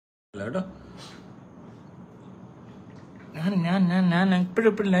കേട്ടോ. ഞാൻ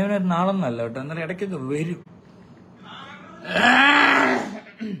എപ്പോഴും ലൈവിനായിട്ട് നാളൊന്നല്ല കേട്ടോ, എന്നാലും ഇടയ്ക്കൊക്കെ വരും.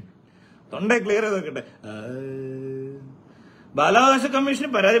 തൊണ്ട ക്ലിയർ ചെയ്ത് വെക്കട്ടെ. ബാലാവകാശ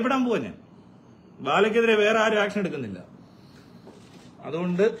കമ്മീഷന് പരാതിപ്പെടാൻ പോവാ ഞാൻ. ബാലയ്ക്കെതിരെ വേറെ ആരും ആക്ഷൻ എടുക്കുന്നില്ല.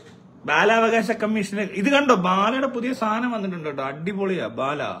 അതുകൊണ്ട് ബാലാവകാശ കമ്മീഷന് ഇത് കണ്ടോ, ബാലയുടെ പുതിയ സാധനം വന്നിട്ടുണ്ട് കേട്ടോ, അടിപൊളിയാ.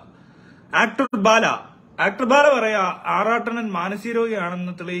 ആക്ടർ ബാല പറയാ ആറാട്ടണൻ മാനസിക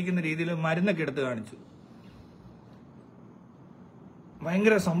രോഗിയാണെന്ന് തെളിയിക്കുന്ന രീതിയിൽ മരുന്നൊക്കെ എടുത്ത് കാണിച്ചു.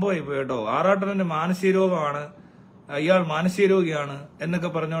 ഭയങ്കര സംഭവമായി പോയി കേട്ടോ. ആറാട്ടണന്റെ മാനസിക രോഗമാണ്, ഇയാൾ മാനസിക രോഗിയാണ് എന്നൊക്കെ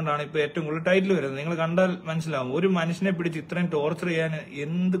പറഞ്ഞുകൊണ്ടാണ് ഇപ്പൊ ഏറ്റവും കൂടുതൽ ടൈറ്റിൽ വരുന്നത്. നിങ്ങൾ കണ്ടാൽ മനസ്സിലാവും. ഒരു മനുഷ്യനെ പിടിച്ച് ഇത്രയും ടോർച്ചർ ചെയ്യാൻ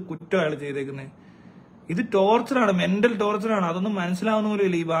എന്ത് കുറ്റം അയാൾ ചെയ്തേക്കുന്നത്. ഇത് ടോർച്ചറാണ്, മെന്റൽ ടോർച്ചറാണ്. അതൊന്നും മനസ്സിലാവുന്ന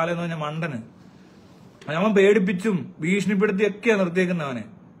പോലും ഈ ബാല എന്ന് പറഞ്ഞ മണ്ടന്. അവൻ പേടിപ്പിച്ചും ഭീഷണിപ്പെടുത്തിയൊക്കെയാ നിർത്തിയേക്കുന്നവനെ.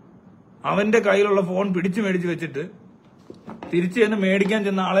 അവന്റെ കയ്യിലുള്ള ഫോൺ പിടിച്ചു മേടിച്ച് വെച്ചിട്ട് തിരിച്ചു ചെന്ന് മേടിക്കാൻ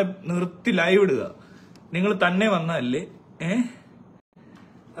ചെന്ന ആളെ നിർത്തി ലൈവ് ഇടുക. നിങ്ങൾ തന്നെ വന്നതല്ലേ,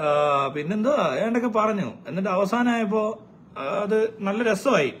 പിന്നെന്തോ ഏണ്ടൊക്കെ പറഞ്ഞു. എന്നിട്ട് അവസാനമായപ്പോ അത് നല്ല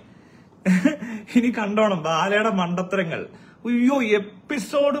രസമായി. ഇനി കണ്ടോണം ബാലയുടെ മണ്ടത്തരങ്ങൾ. അയ്യോ,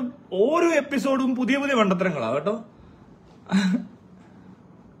 ഓരോ എപ്പിസോഡും പുതിയ പുതിയ മണ്ടത്തരങ്ങളാ കേട്ടോ.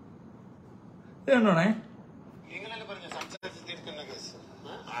 ഇത് കണ്ടോണേ. സംസാരിച്ച്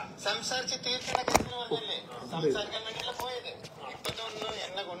തീർക്കുന്ന കേസിന് പറഞ്ഞല്ലേ സംസാരിക്കാൻ വേണ്ടിയല്ല പോയത്. ഇപ്പത്തൊന്ന്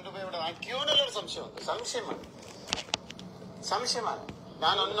എന്നെ കൊണ്ടുപോയി ഇവിടെ ആക്കിയോന്നുള്ളൊരു സംശയമാണ്.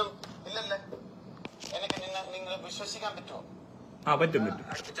 ഞാനൊന്നും ഇല്ലല്ലേ. എനിക്ക് നിങ്ങൾ വിശ്വസിക്കാൻ പറ്റുമോ? പറ്റും.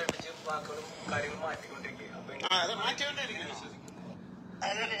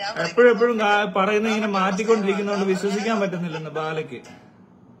 എപ്പോഴും പറയുന്ന ഇങ്ങനെ മാറ്റിക്കൊണ്ടിരിക്കുന്നതുകൊണ്ട് വിശ്വസിക്കാൻ പറ്റുന്നില്ലെന്ന് ബാലയ്ക്ക്.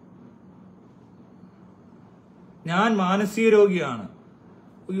 ഞാൻ മാനസിക രോഗിയാണ്,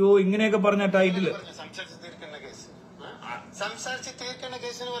 അയ്യോ ഇങ്ങനെയൊക്കെ പറഞ്ഞ ടൈറ്റില്. സംസാരിച്ച് തീർക്കുന്ന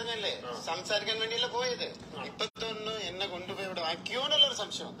കേസിന് പറഞ്ഞല്ലേ സംസാരിക്കാൻ വേണ്ടിയല്ല പോയത്. ഇപ്പത്തൊന്ന് എന്നെ കൊണ്ടുപോയി ഇവിടെ ആക്കിയോന്നുള്ളൊരു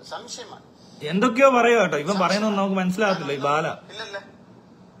സംശയമാണ്. എന്തൊക്കെയോ പറയാ കേട്ടോ. ഇവൻ പറയുന്നത് നമുക്ക് മനസ്സിലാകത്തില്ല ഈ ബാല. ഇല്ലല്ലേ,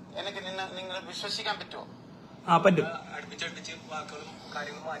 എനിക്ക് നിങ്ങൾ വിശ്വസിക്കാൻ പറ്റുമോ? പറ്റും.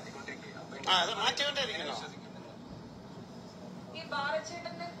 അത് മാറ്റിക്കൊണ്ടിരിക്കണോ? ഈ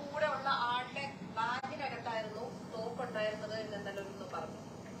ബാലചേട്ടന്റെ കൂടെ ഉള്ള ആളുടെ ബാഗിനകത്തായിരുന്നു തോക്കുണ്ടായിരുന്നത് എന്നെന്തായാലും പറഞ്ഞു.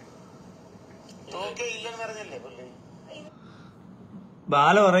 തോക്ക് ഇല്ലെന്ന് പറഞ്ഞല്ലേ പുള്ളി.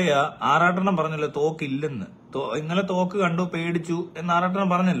 ബാല പറയാ ആറാട്ടെണ്ണം പറഞ്ഞല്ലോ തോക്കില്ലെന്ന്. ഇന്നലെ തോക്ക് കണ്ടു പേടിച്ചു എന്ന് ആറാട്ടെണ്ണം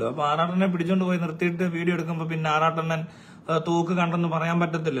പറഞ്ഞല്ലോ. അപ്പൊ ആറാട്ടെണ്ണനെ പിടിച്ചോണ്ട് പോയി നിർത്തിയിട്ട് വീഡിയോ എടുക്കുമ്പോ പിന്നെ ആറാട്ടെണ്ണൻ തോക്ക് കണ്ടെന്ന് പറയാൻ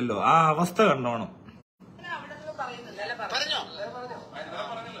പറ്റത്തില്ലല്ലോ. ആ അവസ്ഥ കണ്ടോണം.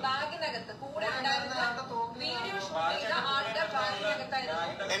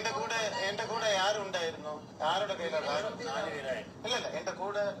 എന്റെ കൂടെ ആരുണ്ടായിരുന്നു? ആരുടെ കയ്യിലാണ് ബാഗ്? ഇല്ലല്ല, എന്റെ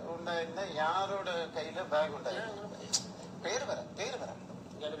കൂടെ ഉണ്ടായിരുന്ന യാരുടെ കയ്യില് ബാഗ് ഉണ്ടായിരുന്നു? പേര് പറ.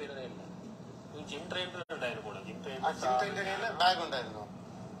 ജിം ട്രെയിനറിന്റെ കയ്യില് ബാഗ് ഉണ്ടായിരുന്നോ?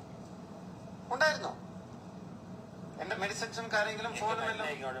 എന്റെ മെഡിസിൻസും കാര്യങ്ങളും ഫോണും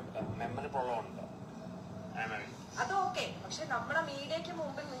മെമ്മറി പ്രോബ്ലം ഉണ്ടോ? അതൊക്കെ, പക്ഷെ നമ്മുടെ മീഡിയക്ക്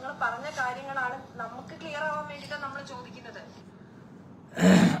മുമ്പിൽ നിങ്ങൾ പറഞ്ഞ കാര്യങ്ങളാണ് നമുക്ക് ക്ലിയർ ആവാൻ വേണ്ടിയിട്ടാണ് നമ്മൾ ചോദിക്കുന്നത്.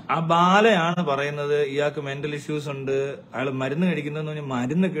 ആ ബാലയാണ് പറയുന്നത് ഇയാൾക്ക് മെന്റൽ ഇഷ്യൂസ് ഉണ്ട്, അയാൾ മരുന്ന് കഴിക്കുന്നതെന്ന് പറഞ്ഞാൽ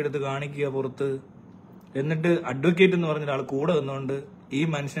മരുന്നൊക്കെ എടുത്ത് കാണിക്കുക പുറത്ത്. എന്നിട്ട് അഡ്വക്കേറ്റ് എന്ന് പറഞ്ഞ ഒരാൾ കൂടെ നിന്നുകൊണ്ട് ഈ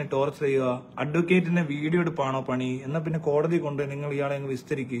മനുഷ്യനെ ടോർച്ചർ ചെയ്യുക. അഡ്വക്കേറ്റിനെ വീഡിയോ എടുപ്പാണോ പണി? എന്നാ പിന്നെ കോടതി കൊണ്ട് നിങ്ങൾ ഇയാളെ അങ്ങ്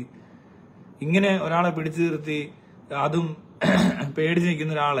വിസ്തരിക്കുക. ഇങ്ങനെ ഒരാളെ പിടിച്ചു നിർത്തി അതും പേടിച്ച്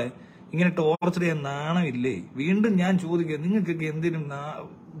നിൽക്കുന്ന ഒരാളെ ഇങ്ങനെ ടോർച്ചർ ചെയ്യാൻ നാണമില്ലേ? വീണ്ടും ഞാൻ ചോദിക്കുക, നിങ്ങൾക്കൊക്കെ എന്തിനും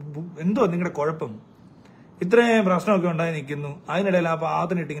എന്തോ നിങ്ങളുടെ കുഴപ്പം? ഇത്രയും പ്രശ്നമൊക്കെ ഉണ്ടായി നിൽക്കുന്നു, അതിനിടയിൽ ആ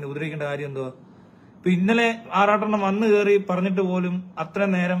പാത്തിനിട്ട് ഇങ്ങനെ ഉപദ്രവിക്കേണ്ട കാര്യം എന്തുവാ? ഇപ്പൊ ഇന്നലെ ആറാട്ടെണ്ണം വന്നു കയറി പറഞ്ഞിട്ട് പോലും അത്ര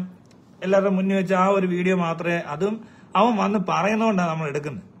നേരം എല്ലാവരുടെ മുന്നിൽ വെച്ച് ആ ഒരു വീഡിയോ മാത്രമേ, അതും അവൻ വന്ന് പറയുന്നതുകൊണ്ടാണ് നമ്മൾ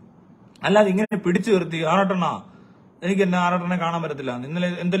എടുക്കുന്നത്. അല്ലാതെ ഇങ്ങനെ പിടിച്ചു നിർത്തി ആറാട്ടെണ്ണാ എനിക്ക് എന്നെ ആറാട്ടെണ്ണെ കാണാൻ പറ്റത്തില്ല, ഇന്നലെ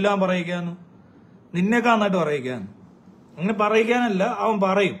എന്തെല്ലാം പറയിക്കാന്ന്, നിന്നേക്കാ നന്നായിട്ട് പറയിക്കാന്ന്. അങ്ങനെ പറയിക്കാനല്ല, അവൻ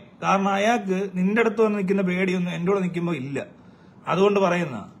പറയും. കാരണം അയാൾക്ക് നിന്റെ അടുത്ത് വന്ന് നിൽക്കുന്ന പേടിയൊന്നും എന്റെ കൂടെ നിൽക്കുമ്പോ ഇല്ല, അതുകൊണ്ട്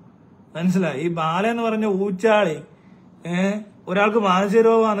പറയുന്ന മനസ്സിലായി. ഈ ബാല എന്ന് പറഞ്ഞ ഊച്ചാളി ഒരാൾക്ക് മാനസിക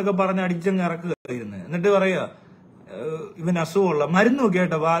രോഗമാന്നൊക്കെ പറഞ്ഞ് അടിച്ചങ്ങ് ഇറക്കുകയായിരുന്നു. എന്നിട്ട് പറയാ ഇവൻ അസുഖമുള്ള മരുന്നൊക്കെ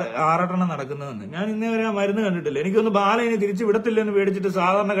ആയിട്ടോ ആറാട്ടെണ്ണം നടക്കുന്നതെന്ന്. ഞാൻ ഇന്നേ വരെ ആ മരുന്ന് കണ്ടിട്ടില്ല. എനിക്കൊന്ന് ബാല ഇനി തിരിച്ചു വിടത്തില്ലെന്ന് പേടിച്ചിട്ട്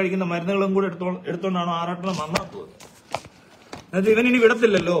സാധാരണ കഴിക്കുന്ന മരുന്നുകളും കൂടെ എടുത്തോണ്ടാണോ ആറാട്ടെണ്ണം നന്നാക്കുക. എന്നിട്ട് ഇവൻ ഇനി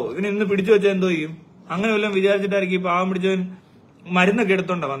വിടത്തില്ലല്ലോ, ഇവൻ ഇന്ന് പിടിച്ചു വെച്ചാൽ എന്തോ ചെയ്യും? അങ്ങനെ വല്ലതും വിചാരിച്ചിട്ടായിരിക്കും ഈ പാവം പിടിച്ചവൻ മരുന്നൊക്കെ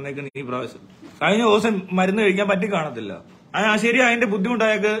എടുത്തോണ്ടാ വന്നേക്കുന്നത് ഈ പ്രാവശ്യം. കഴിഞ്ഞ ദിവസം മരുന്ന് കഴിക്കാൻ പറ്റി കാണത്തില്ല. ശരി, അതിന്റെ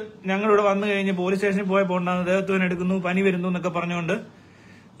ബുദ്ധിമുട്ടായൊക്കെ ഞങ്ങളിവിടെ വന്നു കഴിഞ്ഞ് പോലീസ് സ്റ്റേഷനിൽ പോയപ്പോ ഉണ്ടാകുന്ന ദേഹത്വൻ എടുക്കുന്നു, പനി വരുന്നു എന്നൊക്കെ പറഞ്ഞുകൊണ്ട്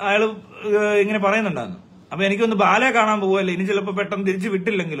അയാൾ ഇങ്ങനെ പറയുന്നുണ്ടായിരുന്നു. അപ്പൊ എനിക്കൊന്ന് ബാലയെ കാണാൻ പോവല്ലേ, ഇനി ചിലപ്പോ പെട്ടെന്ന് തിരിച്ചു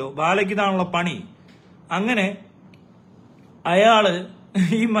വിട്ടില്ലെങ്കിലോ, ബാലയ്ക്ക് ഇതാണുള്ള പണി. അങ്ങനെ അയാള്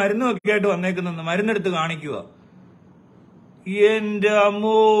ഈ മരുന്നും ഒക്കെ ആയിട്ട് വന്നേക്കുന്ന മരുന്നെടുത്ത് കാണിക്കുക. എന്റെ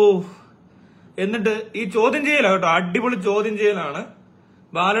അമ്മോ. എന്നിട്ട് ഈ ചോദ്യം ചെയ്യലാണ് കേട്ടോ, അടിപൊളി ചോദ്യം ചെയ്യലാണ്.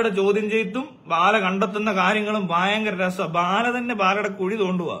 ബാലയുടെ ചോദ്യം ചെയ്തും ബാല കണ്ടെത്തുന്ന കാര്യങ്ങളും ഭയങ്കര രസമാണ്. ബാല തന്നെ ബാലയുടെ കുഴി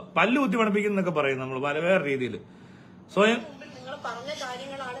തോണ്ടുക, പല്ല് കുത്തി പണിപ്പിക്കുന്നൊക്കെ പറയും നമ്മൾ പല വേറെ രീതിയിൽ. സ്വയം നിങ്ങൾ പറഞ്ഞ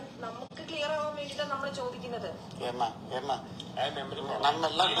കാര്യങ്ങളാണ് നമുക്ക് ക്ലിയർ ആവാൻ വേണ്ടിട്ട് നമ്മൾ ചോദിക്കുന്നത്.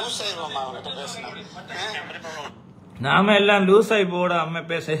 നാമ എല്ലാം ലൂസായി പോടാ അമ്മ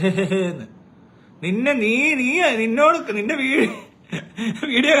പേസേന്ന്. നിന്റെ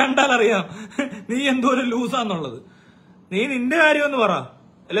വീഡിയോ കണ്ടാൽ അറിയാം നീ എന്തോരം ലൂസാന്നുള്ളത്. നീ നിന്റെ കാര്യം ഒന്ന് പറ,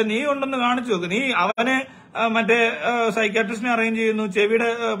 അല്ല നീ ഉണ്ടെന്ന് കാണിച്ചു നോക്ക്. നീ അവനെ മറ്റേ സൈക്കാട്രിസ്റ്റിനെ അറേഞ്ച് ചെയ്യുന്നു, ചെവിയുടെ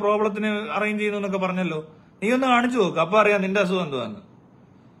പ്രോബ്ലത്തിന് അറേഞ്ച് ചെയ്യുന്നു എന്നൊക്കെ പറഞ്ഞല്ലോ. നീ ഒന്ന് കാണിച്ചു നോക്ക്, അപ്പൊ അറിയാം നിന്റെ അസുഖം എന്തുവാന്ന്.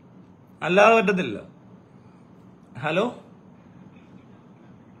 അല്ലാതെ പറ്റത്തില്ല. ഹലോ.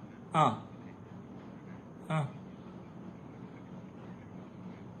 ആ ആ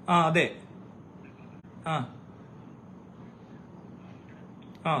ആ അതെ. ആ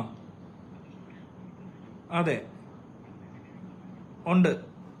ആ അതെ ഉണ്ട്.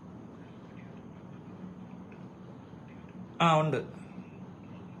 ആ ഉണ്ട്.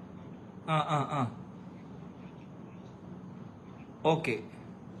 ആ ആ ആ ഓക്കെ.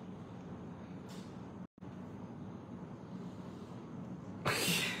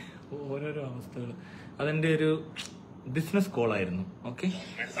 ഓരോരോ അവസ്ഥകൾ. അതെന്റെ ഒരു ബിസിനസ് കോൾ ആയിരുന്നു. ഓക്കെ,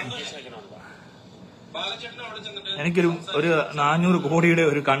 എനിക്കൊരു 400 കോടിയുടെ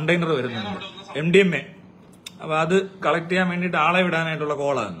ഒരു കണ്ടെയ്നർ വരുന്നുണ്ട് MDMA. അപ്പൊ അത് കളക്ട് ചെയ്യാൻ വേണ്ടിട്ട് ആളെ വിടാനായിട്ടുള്ള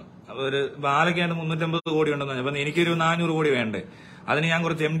കോളായിരുന്നു. അപ്പൊ ഒരു ബാലയ്ക്കാണ്ട് 350 കോടി ഉണ്ടെന്ന് പറഞ്ഞു. അപ്പൊ എനിക്കൊരു 400 കോടി വേണ്ടേ. അതിന് ഞാൻ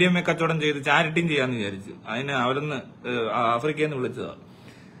കുറച്ച് MDMA കച്ചവടം ചെയ്ത് ചാരിറ്റിയും ചെയ്യാന്ന് വിചാരിച്ചു. അതിന് അവരൊന്ന് ആഫ്രിക്കയിൽ നിന്ന് വിളിച്ചതാ.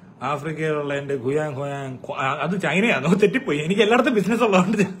 ആഫ്രിക്കയിലുള്ള എന്റെ അത് ചൈനയാണോ, തെറ്റിപ്പോയി. എനിക്ക് എല്ലായിടത്തും ബിസിനസ്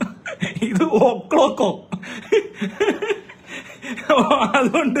ഉള്ളതുകൊണ്ട് ഇത് ഓക്ലോക്കോ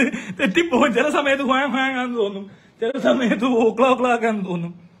അതുകൊണ്ട് തെറ്റിപ്പോകും. ചില സമയത്ത് ഹോയാന്ന് തോന്നും, ചില സമയത്ത് ഓക്ലോക്കാന്ന്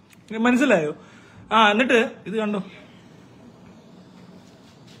തോന്നും. മനസ്സിലായോ? ആ എന്നിട്ട് ഇത് കണ്ടോ,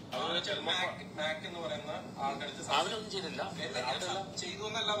 അവരൊന്നും ചെയ്തില്ല. ചെയ്തു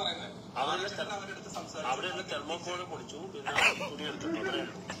എന്നല്ല പറയുന്നത്. അവരെല്ലാം തെർമോക്കോള് പൊളിച്ചു, പിന്നെ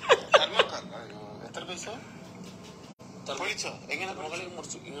എത്ര പൈസ പൊളിച്ചോ? എങ്ങനെ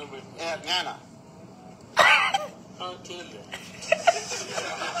മുറിച്ചു? ഞാനാ ചെയ്തില്ലേ?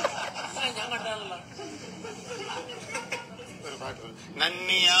 ഞാൻ കണ്ടാണല്ലോ.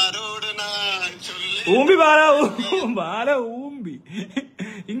 ഊമ്പി ബാല ഊമ്പി.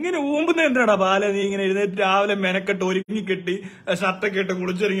 ഇങ്ങനെ ഊമ്പുന്ന എന്തിനാടാ ബാല? നീ ഇങ്ങനെ എഴുന്നേറ്റ് രാവിലെ മെനക്കെട്ട് ഒരുങ്ങി കെട്ടി ഷർട്ടൊക്കെ ഇട്ട്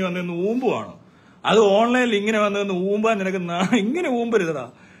കുളിച്ചൊരുങ്ങി വന്നിരുന്ന് ഊമ്പുവാണോ? അത് ഓൺലൈനിൽ ഇങ്ങനെ വന്നിരുന്ന് ഊമ്പാൻ നിനക്ക് ഇങ്ങനെ ഊമ്പരുതടാ.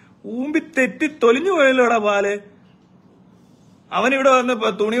 ഊമ്പി തെറ്റി തൊലിഞ്ഞു പോയല്ലോടാ ബാല്. അവനിവിടെ വന്ന്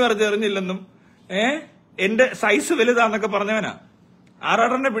തുണി പറിച്ചെറിഞ്ഞില്ലെന്നും എന്റെ സൈസ് വലുതാന്നൊക്കെ പറഞ്ഞവനാ.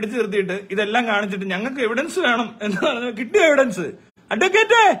 ആറാട്ടനെ പിടിച്ചു നിർത്തിയിട്ട് ഇതെല്ലാം കാണിച്ചിട്ട് ഞങ്ങൾക്ക് എവിഡൻസ് വേണം എന്ന് പറഞ്ഞു. കിട്ടിയ എവിഡൻസ്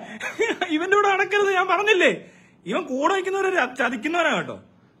അഡ്വക്കേറ്റേ, ഇവന്റെ കൂടെ നടക്കരുത് ഞാൻ പറഞ്ഞില്ലേ. ഇവൻ കൂടെ വയ്ക്കുന്നവരെ ചതിക്കുന്നവനാ കേട്ടോ.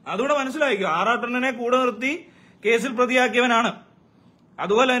 അതുകൂടെ മനസ്സിലാക്കിയോ. ആറാട്ടനെ കൂടെ നിർത്തി കേസിൽ പ്രതിയാക്കിയവനാണ്.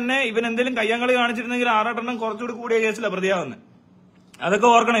 അതുപോലെ തന്നെ ഇവൻ എന്തെങ്കിലും കയ്യാങ്കളി കാണിച്ചിരുന്നെങ്കിൽ ആറാട്ടെണ്ണം കുറച്ചുകൂടി കൂടിയ കേസിലാണ് പ്രതിയാവുന്നത്. അതൊക്കെ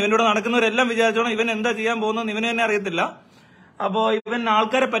ഓർക്കണം. ഇവന്റെ കൂടെ നടക്കുന്നവരെല്ലാം വിചാരിച്ചോണം ഇവൻ എന്താ ചെയ്യാൻ പോകുന്നതെന്ന് ഇവന് തന്നെ അറിയത്തില്ല. അപ്പോ ഇവൻ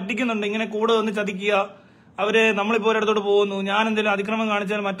ആൾക്കാരെ പറ്റിക്കുന്നുണ്ട്. ഇങ്ങനെ കൂടെ വന്ന് ചതിക്കുക, അവര് നമ്മളിപ്പോ ഒരിടത്തോട്ട് പോകുന്നു, ഞാൻ എന്തെങ്കിലും അതിക്രമം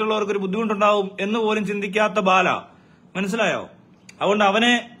കാണിച്ചാൽ മറ്റുള്ളവർക്ക് ഒരു ബുദ്ധിമുട്ടുണ്ടാവും എന്ന് പോലും ചിന്തിക്കാത്ത ബാല. മനസ്സിലായോ? അതുകൊണ്ട്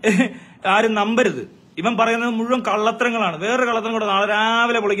അവനെ ആരും നമ്പരുത്. ഇവൻ പറയുന്നത് മുഴുവൻ കള്ളത്തരങ്ങളാണ്. വേറൊരു കള്ളത്തരം കൂടെ നാളെ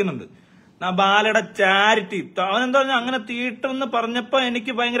രാവിലെ പൊളിക്കുന്നുണ്ട്. ബാലയുടെ ചാരിറ്റി. അവനെന്താ പറഞ്ഞാൽ അങ്ങനെ തീട്ടെന്ന് പറഞ്ഞപ്പോ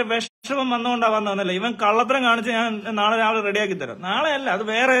എനിക്ക് ഭയങ്കര വിഷമം വന്നുകൊണ്ടാ വന്നതല്ല. ഇവൻ കള്ളത്തരം കാണിച്ച് ഞാൻ നാളെ രാവിലെ റെഡിയാക്കി തരാം. നാളെ അല്ല, അത്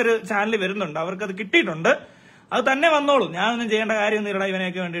വേറെ ഒരു ചാനലിൽ വരുന്നുണ്ട്, അവർക്കത് കിട്ടിയിട്ടുണ്ട്. അത് തന്നെ വന്നോളൂ. ഞാനൊന്നും ചെയ്യേണ്ട കാര്യമൊന്നും ഇല്ലടാ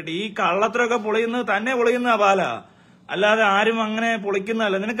ഇവനെയൊക്കെ വേണ്ടിയിട്ട്. ഈ കള്ളത്തരമൊക്കെ പൊളിയുന്നത് തന്നെ പൊളിയുന്ന ബാല, അല്ലാതെ ആരും അങ്ങനെ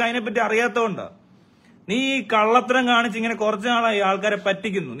പൊളിക്കുന്നതല്ല. നിനക്ക് അതിനെപ്പറ്റി അറിയാത്തതുകൊണ്ടാ. നീ ഈ കള്ളത്തരം കാണിച്ച് ഇങ്ങനെ കുറച്ചു നാളായി ആൾക്കാരെ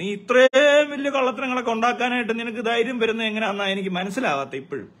പറ്റിക്കുന്നു. നീ ഇത്രയും വലിയ കള്ളത്തരങ്ങളൊക്കെ ഉണ്ടാക്കാനായിട്ട് നിനക്ക് ധൈര്യം വരുന്നത് എങ്ങനെയാണെന്നാ എനിക്ക് മനസ്സിലാവാത്ത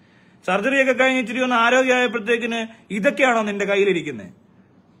ഇപ്പോഴും. സർജറിയൊക്കെ കഴിഞ്ഞ് ഇച്ചിരി ഒന്ന് ആരോഗ്യമായപ്പോഴത്തേക്കിന് ഇതൊക്കെയാണോ നിന്റെ കയ്യിലിരിക്കുന്നത്?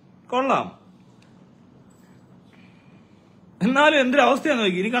 കൊള്ളാം. എന്നാലും എന്തൊരു അവസ്ഥയാന്ന്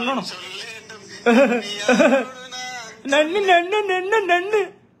നോക്കി. ഇനി കണ്ടോണം. നന്നി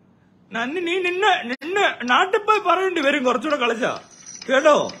നീ നിന്നെ നാട്ടിൽ പോയി പറയേണ്ടി വരും കുറച്ചുകൂടെ കളിച്ചാ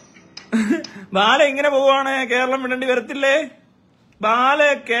കേട്ടോ. ബാല ഇങ്ങനെ പോവാണ് കേരളം വിടേണ്ടി വരത്തില്ലേ? ബാല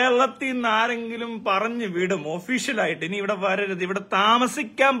കേരളത്തിൽ നിന്ന് ആരെങ്കിലും പറഞ്ഞു വിടും ഒഫീഷ്യലായിട്ട്. ഇനി ഇവിടെ വരരുത്, ഇവിടെ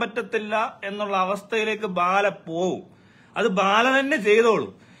താമസിക്കാൻ പറ്റത്തില്ല എന്നുള്ള അവസ്ഥയിലേക്ക് ബാല പോവും. അത് ബാല തന്നെ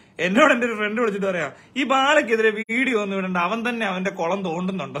ചെയ്തോളും. എന്നോട് എന്റെ ഒരു ഫ്രണ്ട് വിളിച്ചിട്ട് പറയാ, ഈ ബാലക്കെതിരെ വീഡിയോ ഒന്നും വിടണ്ട, അവൻ തന്നെ അവന്റെ കുളം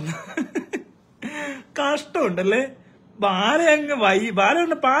തോണ്ടുന്നുണ്ടെന്ന്. കഷ്ടമുണ്ടല്ലേ. ബാല അങ്ങ് ബാല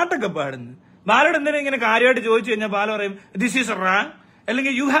കൊണ്ട് പാട്ടൊക്കെ പാടുന്നു. ബാലയോട് എന്തെങ്കിലും ഇങ്ങനെ കാര്യമായിട്ട് ചോദിച്ചു കഴിഞ്ഞാൽ ബാല പറയും ദിസ് ഈസ് റാങ്,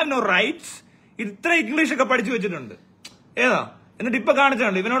 അല്ലെങ്കിൽ യു ഹാവ് നോ റൈറ്റ്സ്. ഇത്ര ഇംഗ്ലീഷ് ഒക്കെ പഠിച്ചു വെച്ചിട്ടുണ്ട്. ഏതാ? എന്നിട്ട് ഇപ്പൊ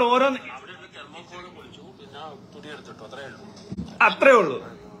കാണിച്ചിട്ടുണ്ട് ഇവനോട് ഓരോന്ന്. അത്രേ ഉള്ളൂ.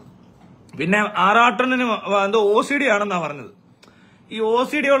 പിന്നെ ആറാട്ടണിന് എന്തോ OCD ആണെന്നാ പറഞ്ഞത്. ഈ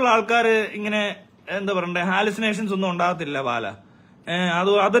OCD ഉള്ള ആൾക്കാര് ഇങ്ങനെ എന്താ പറയണ്ടേ, ഹാലുസിനേഷൻസ് ഒന്നും ഉണ്ടാകത്തില്ല ബാല.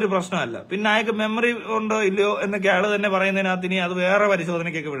 അതൊരു പ്രശ്നമല്ല. പിന്നെ അയാൾക്ക് മെമ്മറി ഉണ്ടോ ഇല്ലയോ എന്നൊക്കെ അയാൾ തന്നെ പറയുന്നതിനകത്ത് ഇനി അത് വേറെ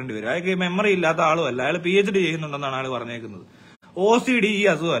പരിശോധനയ്ക്കൊക്കെ വിടേണ്ടി വരും. അയാൾക്ക് മെമ്മറി ഇല്ലാത്ത ആളുമല്ല, അയാൾ PhD ചെയ്യുന്നുണ്ടെന്നാണ് അയാൾ പറഞ്ഞേക്കുന്നത്. OCD ഈ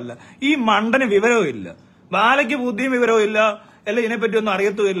അസുഖമല്ല. ഈ മണ്ടന് വിവരവും ഇല്ല, ബാലയ്ക്ക് ബുദ്ധിയും വിവരവും ഇല്ല, അല്ല ഇതിനെപ്പറ്റി ഒന്നും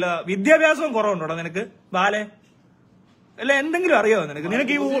അറിയത്തുമില്ല. വിദ്യാഭ്യാസവും കുറവുണ്ടോ നിനക്ക് ബാലെ? അല്ല എന്തെങ്കിലും അറിയാമോ നിനക്ക്?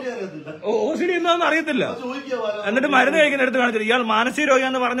 നിനക്ക് ഈ OCD എന്താണെന്ന് അറിയത്തില്ല. എന്നിട്ട് മരുന്ന് കഴിക്കുന്ന എടുത്ത് കാണിച്ചില്ല. ഇയാൾ മാനസിക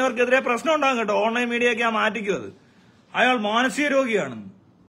രോഗിയാന്ന് പറഞ്ഞവർക്കെതിരെ പ്രശ്നം ഉണ്ടാകും കേട്ടോ. ഓൺലൈൻ മീഡിയ ഒക്കെ മാറ്റിക്കും അത്. അയാൾ മാനസിക രോഗിയാണെന്ന്.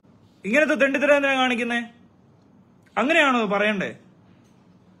 ഇങ്ങനത്തെ തെണ്ടിത്തരം എന്തിനാ കാണിക്കുന്നേ? അങ്ങനെയാണോ പറയണ്ടേ?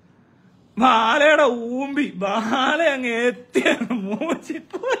 ബാലയുടെ ഊമ്പി ബാല അങ്ങ് എത്തിയാണ്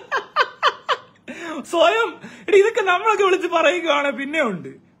മൂച്ചിപ്പോ സ്വയം. ഇതൊക്കെ നമ്മളൊക്കെ വിളിച്ച് പറയുകയാണ്. പിന്നെ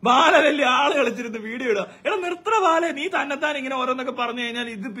ഉണ്ട് ബാല വലിയ ആള് കളിച്ചിരുന്ന് വീഡിയോ ഇടുക. എടാ നിർത്തണ ബാല, നീ തന്നെത്താൻ ഇങ്ങനെ ഓരോന്നൊക്കെ പറഞ്ഞു കഴിഞ്ഞാൽ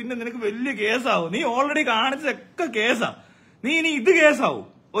ഇത് പിന്നെ നിനക്ക് വലിയ കേസാവും. നീ ഓൾറെഡി കാണിച്ചതൊക്കെ കേസാ. നീ ഇനി ഇത് കേസാവും.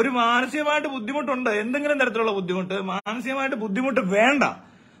 ഒരു മാനസികമായിട്ട് ബുദ്ധിമുട്ടുണ്ട്, എന്തെങ്കിലും തരത്തിലുള്ള ബുദ്ധിമുട്ട്, മാനസികമായിട്ട് ബുദ്ധിമുട്ട് വേണ്ട.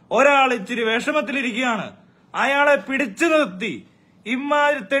 ഒരാൾ ഇച്ചിരി വിഷമത്തിലിരിക്കുകയാണ്, അയാളെ പിടിച്ചു നിർത്തി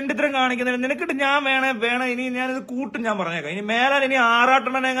ഇമ്മാതിരി തെണ്ടിത്തരം കാണിക്കുന്നതിന് നിനക്കിട്ട് ഞാൻ വേണേ ഇനി ഞാനിത് കൂട്ടും. ഞാൻ പറഞ്ഞേക്കാം, ഇനി മേലാൽ ഇനി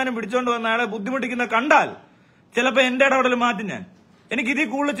ആറാട്ടെണ്ണെങ്ങാനും പിടിച്ചോണ്ട് വന്ന അയാളെ ബുദ്ധിമുട്ടിക്കുന്ന കണ്ടാൽ ചിലപ്പോ എന്റെ ഇടപെടൽ മാറ്റും ഞാൻ. എനിക്ക് ഇതിൽ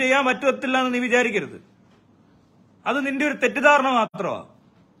കൂടുതൽ ചെയ്യാൻ പറ്റത്തില്ല എന്ന് നീ വിചാരിക്കരുത്. അത് നിന്റെ ഒരു തെറ്റിദ്ധാരണ മാത്രമാ.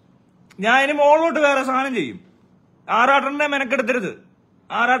 ഞാൻ ഇനി മോളിലോട്ട് വേറെ സാധനം ചെയ്യും. ആറാട്ടെണ്ണെ മെനക്കെടുത്തരുത്.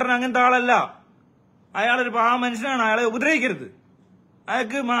 ആറാട്ടൻ അങ്ങനത്തെ ആളല്ല. അയാളൊരു പാവ മനുഷ്യനാണ്. അയാളെ ഉപദ്രവിക്കരുത്.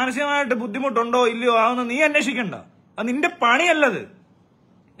 അയാൾക്ക് മാനസികമായിട്ട് ബുദ്ധിമുട്ടുണ്ടോ ഇല്ലയോ ആവുന്ന നീ അന്വേഷിക്കണ്ട. അത് നിന്റെ പണിയല്ലത്.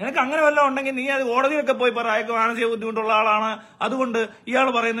 നിനക്ക് അങ്ങനെ വല്ലതും ഉണ്ടെങ്കിൽ നീ അത് കോടതിയൊക്കെ പോയി പറ, അയാൾക്ക് മാനസിക ബുദ്ധിമുട്ടുള്ള ആളാണ്, അതുകൊണ്ട് ഇയാൾ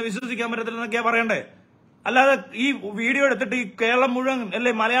പറയുന്നത് വിശ്വസിക്കാൻ പറ്റത്തില്ലെന്നൊക്കെയാ പറയണ്ടേ. അല്ലാതെ ഈ വീഡിയോ എടുത്തിട്ട് ഈ കേരളം മുഴുവൻ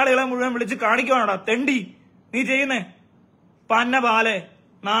അല്ലെ മലയാളികളെ മുഴുവൻ വിളിച്ച് കാണിക്കുവാണോടാ തെണ്ടി നീ ചെയ്യുന്നേ? പന്ന ബാലെ,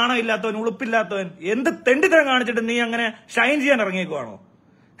 നാണം ഇല്ലാത്തവൻ, ഉളുപ്പില്ലാത്തവൻ, എന്ത് തെണ്ടിത്തരം കാണിച്ചിട്ട് നീ അങ്ങനെ ഷൈൻ ചെയ്യാൻ ഇറങ്ങിയേക്കുവാണോ?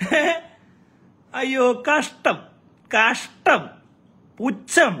 അയ്യോ കഷ്ടം, കഷ്ടം,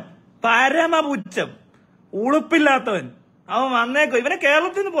 പുച്ഛം, പരമപുച്ഛം, ഉളുപ്പില്ലാത്തവൻ. അവൻ വന്നേക്കോ. ഇവനെ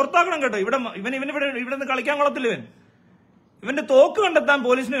കേരളത്തിൽ നിന്ന് പുറത്താക്കണം കേട്ടോ. ഇവിടെ നിന്ന് കളിക്കാൻ കൊള്ളത്തില്ല. ഇവന്റെ തോക്ക് കണ്ടെത്താൻ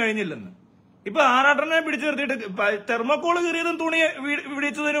പോലീസിന് കഴിഞ്ഞില്ലെന്ന്. ഇപ്പൊ ആറാട്ടനെ പിടിച്ചു നിർത്തിയിട്ട് തെർമോക്കോള് കീറിയതും തുണി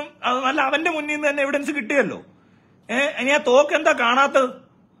പിടിച്ചതിനും അത് നല്ല അവന്റെ മുന്നിൽ നിന്ന് തന്നെ എവിഡൻസ് കിട്ടിയല്ലോ. ഇനി ആ തോക്ക് എന്താ കാണാത്തത്?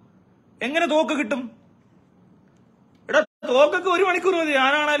 എങ്ങനെ തോക്ക് കിട്ടും? എടാ തോക്കൊക്കെ 1 മണിക്കൂർ മതി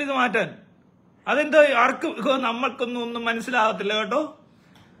ആരാണാലും ഇത് മാറ്റാൻ. അതെന്താ ആർക്കും നമ്മൾക്കൊന്നും മനസ്സിലാകത്തില്ല കേട്ടോ.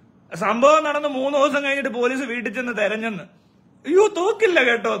 സംഭവം നടന്ന് 3 ദിവസം കഴിഞ്ഞിട്ട് പോലീസ് വീട്ടിൽ ചെന്ന് തെരഞ്ഞെന്ന്. അയ്യോ തോക്കില്ല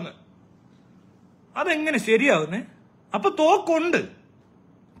കേട്ടോ എന്ന്. അതെങ്ങനെ ശരിയാവുന്നേ? അപ്പൊ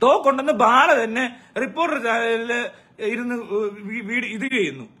തോക്കുണ്ടെന്ന് ബാല തന്നെ റിപ്പോർട്ടർ ചാനലില് ഇരുന്ന് ഇത്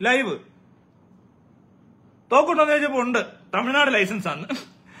ചെയ്യുന്നു, ലൈവ്. തോക്കുണ്ടോന്ന് ചോദിച്ചപ്പോ ഉണ്ട്, തമിഴ്നാട് ലൈസൻസ് ആണ്.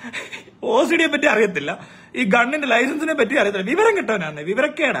 OCD പറ്റി അറിയത്തില്ല, ഈ ഗണ്ണിന്റെ ലൈസൻസിനെ പറ്റി അറിയത്തില്ല. വിവരം കിട്ടവനാണ്,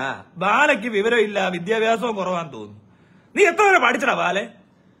 വിവരക്കേടാ. ബാലയ്ക്ക് വിവരം ഇല്ല, വിദ്യാഭ്യാസവും കുറവാന്ന് തോന്നുന്നു. നീ എത്ര വരെ പഠിച്ചടാ ബാലെ?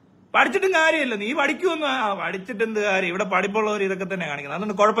 പഠിച്ചിട്ടും കാര്യമില്ല. നീ പഠിക്കുമെന്ന് പഠിച്ചിട്ട് എന്ത് കാര്യം? ഇവിടെ പഠിപ്പുള്ളവർ ഇതൊക്കെ തന്നെ കാണിക്കുന്നത്.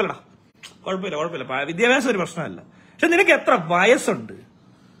 അതൊന്നും കുഴപ്പമില്ലടാ, കുഴപ്പമില്ല. വിദ്യാഭ്യാസം ഒരു പ്രശ്നമല്ല. പക്ഷെ നിനക്ക് എത്ര വയസ്സുണ്ട്?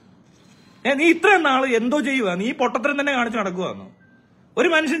 നീ ഇത്രയും നാള് എന്തോ ചെയ്യുക? നീ പൊട്ടത്തരം തന്നെ കാണിച്ചു നടക്കുവാന്നോ? ഒരു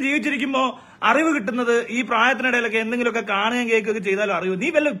മനുഷ്യൻ ജീവിച്ചിരിക്കുമ്പോ അറിവ് കിട്ടുന്നത് ഈ പ്രായത്തിനിടയിലൊക്കെ എന്തെങ്കിലുമൊക്കെ കാണുകയും കേൾക്കുകയൊക്കെ ചെയ്താലും അറിവ്. നീ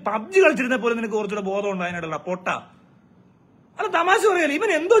വല്ല PUBG കളിച്ചിരുന്ന പോലെ നിനക്ക് കുറച്ചുകൂടെ ബോധം ഉണ്ട് അതിനിടയിലുള്ള പൊട്ട. അല്ല തമാശ പറയല്ലേ,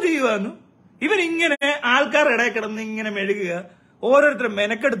 ഇവൻ എന്തോ ചെയ്യുവാന്ന്? ഇവൻ ഇങ്ങനെ ആൾക്കാരുടെ ഇടയിൽ കിടന്ന് ഇങ്ങനെ മെഴുകുക, ഓരോരുത്തരും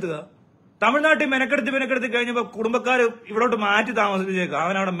മെനക്കെടുത്തുക. തമിഴ്നാട്ടിൽ മെനക്കെടുത്ത് കഴിഞ്ഞപ്പോ കുടുംബക്കാർ ഇവിടോട്ട് മാറ്റി താമസിച്ചേക്കുക.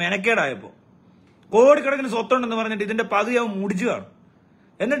 അവനവിടെ മെനക്കേടായപ്പോ കോടിക്കണക്കിന് സ്വത്തുണ്ടെന്ന് പറഞ്ഞിട്ട് ഇതിന്റെ പകുതി അവൻ മുടിച്ചു കാണും.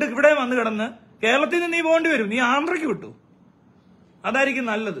 എന്നിട്ട് ഇവിടെ വന്ന് കിടന്ന് കേരളത്തിൽ നിന്ന് നീ പോകേണ്ടി വരും. നീ ആന്ധ്രയ്ക്ക് വിട്ടു, അതായിരിക്കും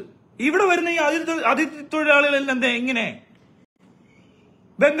നല്ലത്. ഇവിടെ വരുന്ന ഈ അതിഥി തൊഴിലാളികളെല്ലാം എന്താ ഇങ്ങനെ?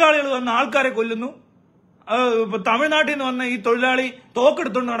 ബംഗാളികൾ വന്ന ആൾക്കാരെ കൊല്ലുന്നു, തമിഴ്നാട്ടിൽ നിന്ന് വന്ന ഈ തൊഴിലാളി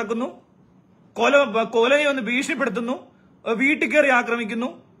തോക്കെടുത്തുകൊണ്ട് നടക്കുന്നു, കൊലയെ വന്ന് ഭീഷണിപ്പെടുത്തുന്നു, വീട്ടിൽ കയറി ആക്രമിക്കുന്നു.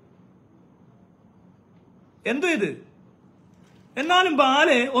 എന്തോ ഇത്? എന്നാലും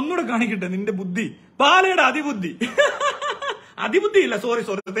ബാലെ ഒന്നുകൂടെ കാണിക്കട്ടെ നിന്റെ ബുദ്ധി. ബാലയുടെ അതിബുദ്ധിയില്ല,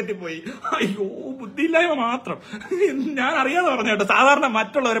 സോറി തെറ്റിപ്പോയി. അയ്യോ ബുദ്ധിയില്ലായ്മ മാത്രം. ഞാൻ അറിയാതെ പറഞ്ഞ കേട്ടോ. സാധാരണ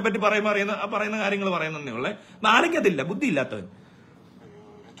മറ്റുള്ളവരെ പറ്റി പറയുന്ന കാര്യങ്ങൾ പറയുന്നേ ഉള്ളേ. ബാലയ്ക്കതില്ല, ബുദ്ധിയില്ലാത്തവൻ.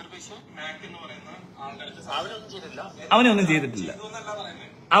 അവനൊന്നും ചെയ്തിട്ടില്ല.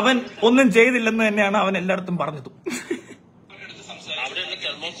 അവൻ ഒന്നും ചെയ്തില്ലെന്ന് തന്നെയാണ് അവൻ എല്ലായിടത്തും പറഞ്ഞതും.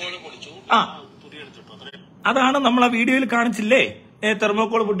 അതാണ് നമ്മൾ ആ വീഡിയോയിൽ കാണിച്ചില്ലേ,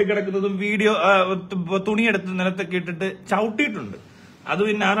 തെർമോക്കോൾ പൊട്ടിക്കിടക്കുന്നതും വീഡിയോ തുണിയെടുത്ത് നിലത്തൊക്കെ ഇട്ടിട്ട് ചവിട്ടിയിട്ടുണ്ട്. അത്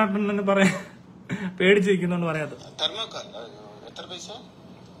പിന്നെ ആരാട്ടൻ പറയാ പേടിച്ചിരിക്കുന്നോണ്ട് പറയാത്ത. തെർമോക്കാൾ എത്ര പൈസ?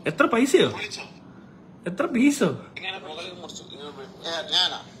 എത്ര പൈസയോ? എത്ര പീസോ?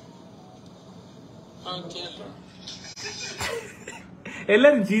 ഞാനാ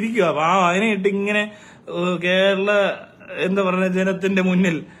എല്ലാരും ചിരിക്കുക. അതിനെ ഇട്ട് ഇങ്ങനെ കേരള എന്താ പറയുക ജനത്തിന്റെ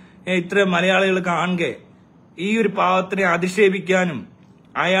മുന്നിൽ ഇത്ര മലയാളികൾ കാണുക ഈ ഒരു പാവത്തിനെ അധിക്ഷേപിക്കാനും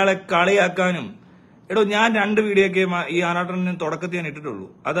അയാളെ കളിയാക്കാനും. എടോ, ഞാൻ 2 വീഡിയോ ഒക്കെ ഈ ആറാട്ടന് തുടക്കത്തിൽ ഞാൻ ഇട്ടിട്ടുള്ളൂ.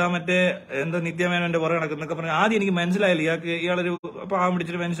 അതാ മറ്റേ എന്താ നിത്യമേനോന്റെ പുറകെ നടക്കുന്നൊക്കെ പറഞ്ഞ ആദ്യം എനിക്ക് മനസ്സിലായില്ല ഇയാളൊരു പാവം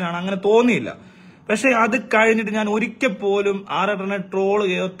പിടിച്ചൊരു മനുഷ്യനാണ്, അങ്ങനെ തോന്നിയില്ല. പക്ഷെ അത് കഴിഞ്ഞിട്ട് ഞാൻ ഒരിക്കൽ പോലും ആറാട്ടനെ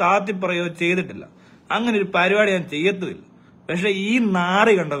ട്രോളുകയോ താത്തിപ്പറയോ ചെയ്തിട്ടില്ല. അങ്ങനെ ഒരു പരിപാടി ഞാൻ ചെയ്യത്തുമില്ല. പക്ഷെ ഈ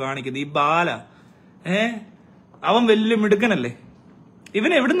നാറി കണ്ടോ കാണിക്കുന്നത് ഈ ബാല, അവൻ വലിയ മിടുക്കനല്ലേ.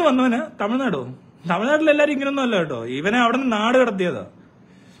 ഇവൻ എവിടുന്ന് വന്നവനാ? തമിഴ്നാടോ? തമിഴ്നാട്ടിലെല്ലാരും ഇങ്ങനൊന്നും അല്ല കേട്ടോ, ഇവനെ അവിടെ നിന്ന് നാട് കടത്തിയതാ.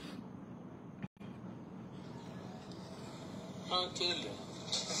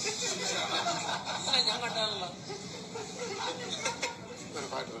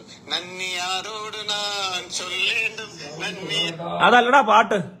 അതല്ലടാ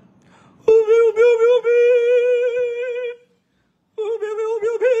പാട്ട്.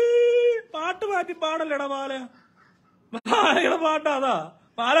 പാട്ട് മാറ്റി പാടല്ലടാ ബാല. ബാലയുടെ പാട്ടാ അതാ.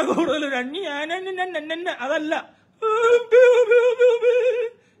 ബാല കൂടുതൽ അതല്ല.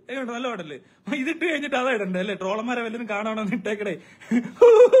 നല്ല പാടല്ലേ? ഇതിട്ട് കഴിഞ്ഞിട്ട് അതാ ഇടണ്ടേ അല്ലേ? ട്രോളന്മാരെ വല്ലതും കാണാണെന്ന് ഇട്ടേക്കടേ.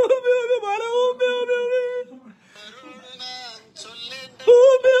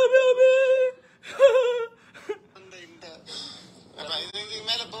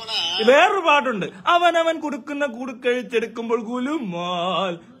 വേറൊരു പാട്ടുണ്ട്, അവനവൻ കൊടുക്കുന്ന കുടുക്കഴിച്ചെടുക്കുമ്പോൾ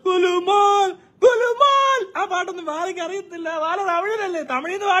ഗുലുമാൽ ഗുലുമാൽ ഗുലുമാൽ. ആ പാട്ടൊന്നും വാലയ്ക്ക് അറിയത്തില്ല. വാല തമിഴിലല്ലേ?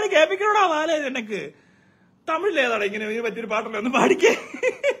 തമിഴിന്ന് പാടി കേൾപ്പിക്കണോടാ വാല. എനക്ക് തമിഴിലേതാടാ ഇങ്ങനെ പറ്റിയൊരു പാട്ടല്ലേ? ഒന്ന് പാടിക്കേ.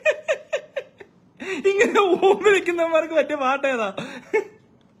 ഇങ്ങനെ വിളിക്കുന്നവർക്ക് പറ്റിയ പാട്ടേതാ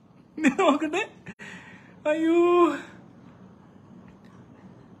നോക്കട്ടെ. അയ്യോ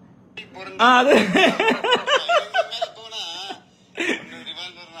അതെ,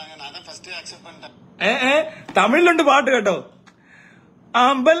 തമിഴിലുണ്ട് പാട്ട് കേട്ടോ.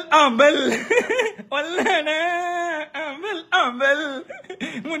 അമ്പൽ അമ്പൽ അമ്പൽ അമ്പൽ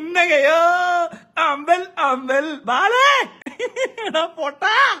മുന്നകയോ അമ്പൽ അമ്പൽ. ബാലേ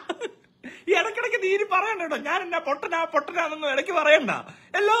പൊട്ടാ, ഈ ഇടക്കിടക്ക് നീര് പറയണ്ട കേട്ടോ. ഞാൻ എന്നാ പൊട്ടനാന്നൊന്നും ഇടയ്ക്ക് പറയണ്ട.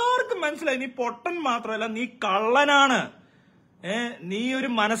 എല്ലാവർക്കും മനസ്സിലായി നീ പൊട്ടൻ മാത്രമല്ല, നീ കള്ളനാണ്. നീ ഒരു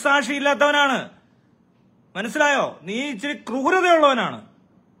മനസാക്ഷി ഇല്ലാത്തവനാണ്. മനസ്സിലായോ? നീ ഇച്ചിരി ക്രൂരതയുള്ളവനാണ്.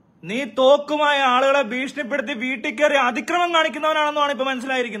 നീ തോക്കുമായ ആളുകളെ ഭീഷണിപ്പെടുത്തി വീട്ടിൽ കയറി അതിക്രമം കാണിക്കുന്നവനാണെന്നാണ് ഇപ്പൊ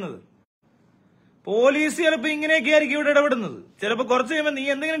മനസ്സിലായിരിക്കുന്നത്. പോലീസ് ചിലപ്പോ ഇങ്ങനെയൊക്കെ ആയിരിക്കും ഇവിടെ ഇടപെടുന്നത്. ചിലപ്പോ കുറച്ച് കഴിയുമ്പോൾ നീ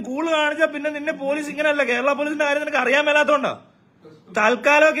എന്തെങ്കിലും കൂള് കാണിച്ചാൽ പിന്നെ നിന്നെ പോലീസ് ഇങ്ങനെയല്ല. കേരള പോലീസിന്റെ കാര്യം നിനക്ക് അറിയാൻ മേലാത്തോണ്ടാ.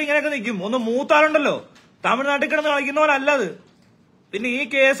 തൽക്കാലമൊക്കെ ഇങ്ങനെയൊക്കെ നിൽക്കും. ഒന്ന് മൂത്താളുണ്ടല്ലോ തമിഴ്നാട്ടിൽ കിടന്ന് കളിക്കുന്നവരല്ലത്. പിന്നെ ഈ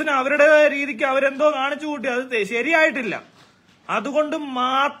കേസിന് അവരുടെ രീതിക്ക് അവരെന്തോ കാണിച്ചു കൂട്ടി, അത് ശരിയായിട്ടില്ല. അതുകൊണ്ട്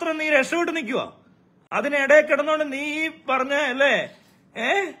മാത്രം നീ രക്ഷപ്പെട്ട് നിൽക്കുക. അതിനിടെ കിടന്നോണ്ട് നീ പറഞ്ഞ അല്ലേ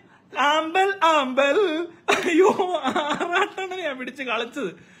ആമ്പൽ ആമ്പൽ. അയ്യോ, ആറാട്ടാണ് ഞാൻ പിടിച്ച് കളിച്ചത്.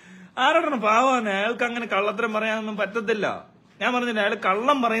 ആറാട്ടാണ് പാവാണ്. അയാൾക്ക് അങ്ങനെ കള്ളത്തരം പറയാനൊന്നും പറ്റത്തില്ല. ഞാൻ പറഞ്ഞില്ല, അയാൾ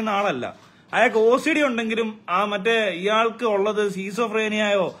കള്ളം പറയുന്ന ആളല്ല. അയാൾക്ക് OCD ഉണ്ടെങ്കിലും ആ മറ്റേ ഇയാൾക്ക് ഉള്ളത്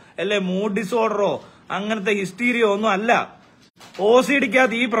സീസോഫ്രേനിയായോ അല്ലെ മൂഡ് ഡിസോർഡറോ അങ്ങനത്തെ ഹിസ്റ്റീരിയോ ഒന്നും അല്ല.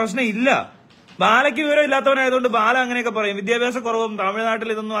 OCDക്കകത്ത് ഈ പ്രശ്നം ഇല്ല. ബാലയ്ക്ക് വിവരം ഇല്ലാത്തവനായതുകൊണ്ട് ബാല അങ്ങനെയൊക്കെ പറയും. വിദ്യാഭ്യാസ കുറവും, തമിഴ്നാട്ടിൽ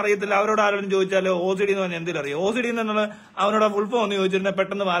ഇതൊന്നും അറിയത്തില്ല. അവരോട് ആരോടും ചോദിച്ചാലോ OCD എന്ന് പറഞ്ഞാൽ എന്തെങ്കിലും അറിയാം. OCD എന്നുള്ള അവനോട് ഫുൾ ഫോം ഒന്ന് ചോദിച്ചിരുന്ന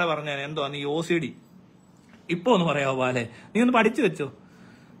പെട്ടെന്ന് ബാല പറഞ്ഞാൽ എന്തോ നീ OCD. ഇപ്പൊ ഒന്ന് പറയാവോ ബാലെ? നീ ഒന്ന് പഠിച്ചു വെച്ചോ.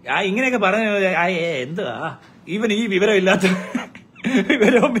 ഇങ്ങനെയൊക്കെ പറഞ്ഞ എന്തുവാ ഇവൻ ഈ വിവരം ഇല്ലാത്ത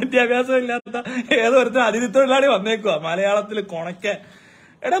വിവരവും വിദ്യാഭ്യാസവും ഇല്ലാത്ത ഏതൊരുത്തും അതിഥി തൊഴിലാളി വന്നേക്കുവാ മലയാളത്തിൽ കൊണയ്ക്കാൻ.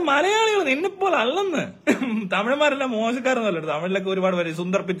 എടാ, മലയാളികൾ നിന്നെപ്പോലെ അല്ലെന്ന്. തമിഴന്മാരെല്ലാം മോശക്കാരൊന്നുമല്ല. തമിഴിലൊക്കെ ഒരുപാട് പേര്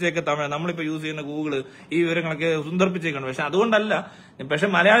സുന്ദർപ്പിച്ചേക്കെ തമിഴ് നമ്മളിപ്പോ യൂസ് ചെയ്യുന്ന ഗൂഗിള് ഈ വിവരങ്ങളൊക്കെ സുന്ദർപ്പിച്ചേക്കാണ്. പക്ഷെ അതുകൊണ്ടല്ല. പക്ഷെ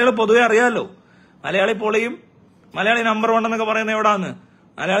മലയാളികൾ പൊതുവെ അറിയാലോ. മലയാളി പൊളിയും മലയാളി നമ്പർ 1 എന്നൊക്കെ പറയുന്നത് എവിടാന്ന്.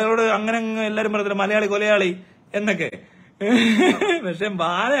 മലയാളികളോട് അങ്ങനെ എല്ലാരും പറയത്തില്ല മലയാളി കൊലയാളി എന്നൊക്കെ. പക്ഷെ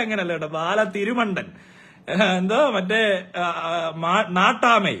ബാല അങ്ങനല്ല കേട്ടോ. ബാല തിരുമണ്ടൻ. എന്തോ മറ്റേ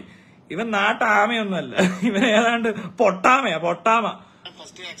നാട്ടാമേ. ഇവൻ നാട്ടാമയൊന്നുമല്ല. ഇവൻ ഏതാണ്ട് പൊട്ടാമ.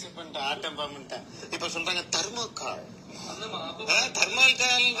 ஃபர்ஸ்ட் அக்செப்ட் பண்ணிட்டேன். ஆட்டம் பண்ணிட்டேன். இப்ப சொல்றாங்க தர்மோகால்.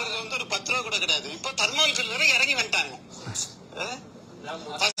 தர்மோகால்ங்கிறது வந்து ஒரு 10 ரூபா கூட கிடையாது. இப்ப தர்மோகால் வரை இறங்கி வந்துட்டாங்க.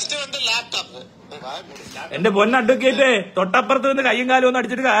 ഫസ്റ്റ് வந்து ലാപ്ടോപ്പ്. എന്റെ പൊന്ന അഡ്വക്കേറ്റ്, തൊട്ടപ്പുറത്ത് നിന്ന് കയ്യും കാലും ഒന്നും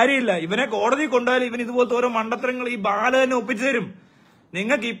അടിച്ചിട്ട് കാര്യമില്ല. ഇവനെ കോടതി കൊണ്ടുപോയാലും ഇവൻ ഇതുപോലത്തെ ഓരോ മണ്ടത്തരങ്ങൾ ഈ ബാല തന്നെ ഒപ്പിച്ചു തരും.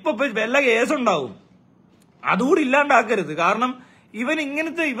 നിങ്ങൾക്ക് ഇപ്പൊ വല്ല കേസുണ്ടാവും. അതുകൂടി ഇല്ലാണ്ടാക്കരുത്. കാരണം ഇവൻ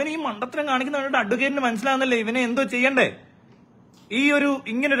ഈ മണ്ടത്തരം കാണിക്കുന്നവരുടെ അഡ്വക്കേറ്റിന് മനസ്സിലാവുന്നില്ലേ ഇവനെ എന്തോ ചെയ്യണ്ടേ.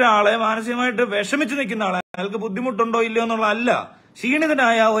 ഇങ്ങനൊരാളെ മാനസികമായിട്ട് വിഷമിച്ച് നിൽക്കുന്ന ആളെ അയാൾക്ക് ബുദ്ധിമുട്ടുണ്ടോ ഇല്ലയോ എന്നുള്ളതല്ല.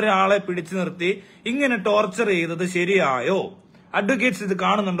 ക്ഷീണിതനായ ഒരാളെ പിടിച്ചു നിർത്തി ഇങ്ങനെ ടോർച്ചർ ചെയ്തത് ശരിയായോ? അഡ്വക്കേറ്റ്സ് ഇത്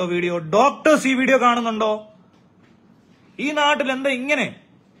കാണുന്നുണ്ടോ വീഡിയോ? ഡോക്ടേഴ്സ് ഈ വീഡിയോ കാണുന്നുണ്ടോ? ഈ നാട്ടിൽ എന്താ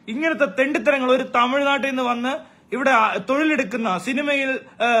ഇങ്ങനത്തെ തെണ്ടിത്തരങ്ങൾ? ഒരു തമിഴ്നാട്ടിൽ നിന്ന് വന്ന് ഇവിടെ തൊഴിലെടുക്കുന്ന, സിനിമയിൽ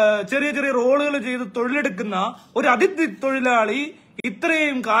ചെറിയ ചെറിയ റോളുകൾ ചെയ്ത് തൊഴിലെടുക്കുന്ന ഒരു അതിഥി തൊഴിലാളി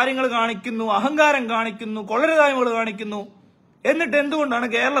ഇത്രയും കാര്യങ്ങൾ കാണിക്കുന്നു, അഹങ്കാരം കാണിക്കുന്നു, കൊള്ളരുതായ്മകൾ കാണിക്കുന്നു. എന്നിട്ട് എന്തുകൊണ്ടാണ്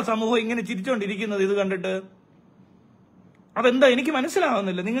കേരള സമൂഹം ഇങ്ങനെ ചിരിച്ചുകൊണ്ടിരിക്കുന്നത് ഇത് കണ്ടിട്ട്? അതെന്താ എനിക്ക്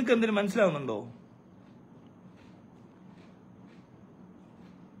മനസ്സിലാവുന്നില്ല. നിങ്ങൾക്ക് എന്തിനും മനസ്സിലാവുന്നുണ്ടോ?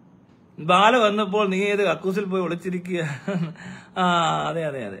 ബാല വന്നപ്പോൾ നീ ഏത് കക്കൂസിൽ പോയി ഒളിച്ചിരിക്കുക? ആ അതെ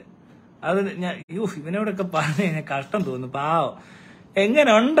അതെ അതെ, അത് ഞാൻ ഇവനോടൊക്കെ പറഞ്ഞു കഴിഞ്ഞാൽ കഷ്ടം തോന്നുന്നു. പാവം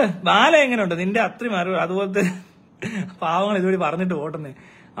എങ്ങനെയുണ്ട് ബാല, എങ്ങനെയുണ്ട് നിന്റെ അത്രയും അറിവ്? അതുപോലത്തെ പാവങ്ങൾ ഇതുവഴി പറഞ്ഞിട്ട് പോട്ടെന്നേ,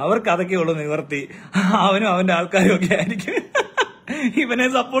 അവർക്ക് അതൊക്കെ ഉള്ളു നിവർത്തി. അവനും അവന്റെ ആൾക്കാരും ഒക്കെ ആയിരിക്കും ഇവനെ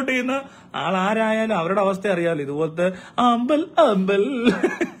സപ്പോർട്ട് ചെയ്യുന്ന ആളാരായാലും അവരുടെ അവസ്ഥ അറിയാമല്ലോ. ഇതുപോലത്തെ അമ്പൽ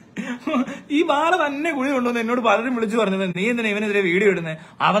ഈ ബാല തന്നെ കുഴി കൊണ്ടുവന്ന് എന്നോട് പലരും വിളിച്ചു പറഞ്ഞത്, നീ എന്തിനാ ഇവനെതിരെ വീഡിയോ ഇടുന്നേ?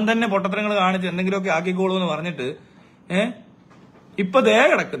 അവൻ തന്നെ പൊട്ടത്തരങ്ങൾ കാണിച്ച് എന്തെങ്കിലുമൊക്കെ ആക്കിക്കോളൂ എന്ന് പറഞ്ഞിട്ട് ഇപ്പൊ ദേ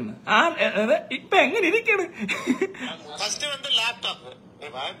കിടക്കുന്നു. ഇപ്പൊ എങ്ങനെ ഇരിക്കണ്?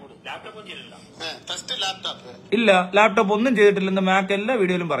 ഇല്ല, ലാപ്ടോപ്പ് ഒന്നും ചെയ്തിട്ടില്ലെന്ന് മാക്ക് എല്ലാ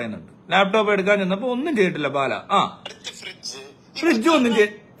വീഡിയോയിലും പറയുന്നുണ്ട്. ലാപ്ടോപ്പ് എടുക്കാൻ ചെന്നപ്പോ ഒന്നും ചെയ്തിട്ടില്ല ബാല. ഫ്രിഡ്ജ് ഒന്നും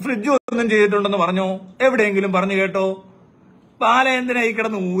ചെയ്തിട്ടുണ്ടെന്ന് പറഞ്ഞോ? എവിടെയെങ്കിലും പറഞ്ഞു കേട്ടോ? ബാല എന്തിനാ ഈ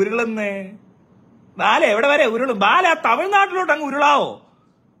കിടന്ന് ഉരുളുന്നേ? ബാല എവിടെ വരെ ഉരുളും? ബാല തമിഴ്നാട്ടിലോട്ട് അങ്ങ് ഉരുളാവോ?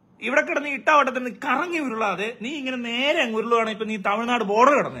 ഇവിടെ കിടന്ന് ഇട്ടാവട്ടത്തിന് കറങ്ങി ഉരുളാതെ നീ ഇങ്ങനെ നേരെ അങ്ങ് ഉരുളുവാണ്. ഇപ്പൊ നീ തമിഴ്നാട്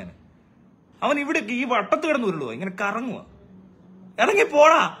ബോർഡർ കിടന്നേന്. അവൻ ഇവിടെ ഈ വട്ടത്ത് കിടന്ന് ഉരുളുവാ, ഇങ്ങനെ കറങ്ങുക. ഇറങ്ങി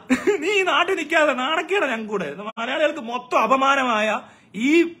പോടാ, നീ ഈ നാട്ടിൽ നിൽക്കാതെ നാണക്കേടാ ഞങ്ങൾക്ക് കൂടെ. മലയാളികൾക്ക് മൊത്തം അപമാനമായ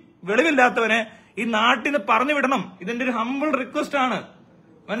ഈ വെളിവില്ലാത്തവനെ ഈ നാട്ടിൽ നിന്ന് പറഞ്ഞു വിടണം. ഇതിന്റെ ഒരു ഹമ്പിൾ റിക്വസ്റ്റ് ആണ്,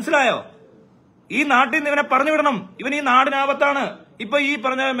 മനസ്സിലായോ? ഈ നാട്ടിൽ നിന്ന് ഇവനെ പറഞ്ഞു വിടണം. ഇവൻ ഈ നാടിനാപത്താണ്. ഇപ്പൊ ഈ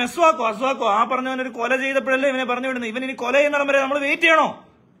പറഞ്ഞ അസ്വാക്കോ ആ പറഞ്ഞവനൊരു കൊല ചെയ്തപ്പോഴല്ലേ ഇവനെ പറഞ്ഞു വിടുന്നത്. ഇവൻ ഇനി കൊല ചെയ്യുന്നിടം വരെ നമ്മൾ വെയിറ്റ് ചെയ്യണോ?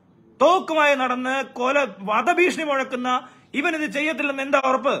 തോക്കുമായി നടന്ന് വധഭീഷണി മുഴക്കുന്ന ഇവൻ ഇത് ചെയ്യത്തില്ലെന്ന് എന്താ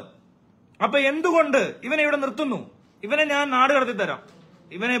ഉറപ്പ്? അപ്പൊ എന്തുകൊണ്ട് ഇവനെ ഇവിടെ നിർത്തുന്നു? ഇവനെ ഞാൻ നാട് കടത്തി തരാം.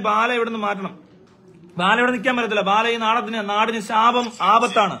 ഇവനെ ബാല ഇവിടെ നിന്ന് മാറ്റണം. ബാല ഇവിടെ നിൽക്കാൻ പറ്റത്തില്ല. ബാല ഈ നാടിന് ശാപം,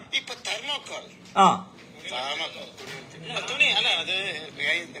 ആപത്താണ്. துணி அல்ல அது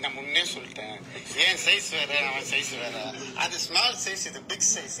நான் முன்னே சொல்லிட்டேன். ஏன் சைஸ் வேற, அவன் சைஸ் வேற. அது ஸ்மால் சைஸ், இது பிக்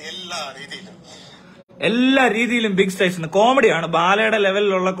சைஸ். എല്ലാ രീതിയിലും ബിഗ് സൈസ്. കോമഡിയാണ്, ബാലയുടെ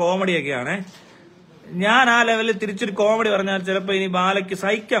ലെവലിലുള്ള കോമഡിയൊക്കെയാണ്. ഞാൻ ആ ലെവലിൽ തിരിച്ചൊരു കോമഡി പറഞ്ഞാൽ ചിലപ്പോ ഇനി ബാലയ്ക്ക്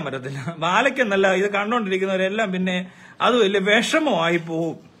സഹിക്കാൻ പറ്റത്തില്ല. ബാലയ്ക്കെന്നല്ല, ഇത് കണ്ടോണ്ടിരിക്കുന്നവരെല്ലാം പിന്നെ അത് വലിയ വിഷമമായി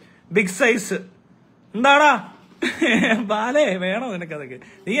പോവും. ബിഗ് സൈസ് എന്താടാ ബാലേ, വേണോ നിനക്കതൊക്കെ?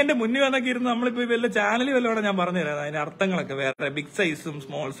 നീ എന്റെ മുന്നിൽ വന്നൊക്കെ ഇരുന്ന് നമ്മളിപ്പോ വല്ല ചാനലിൽ വല്ലോടെ ഞാൻ പറഞ്ഞുതരാം അതിന്റെ അർത്ഥങ്ങളൊക്കെ, വേറെ ബിഗ് സൈസും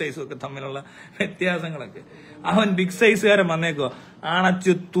സ്മോൾ സൈസും ഒക്കെ തമ്മിലുള്ള വ്യത്യാസങ്ങളൊക്കെ. അവൻ ബിഗ് സൈസുകാരൻ വന്നേക്കോ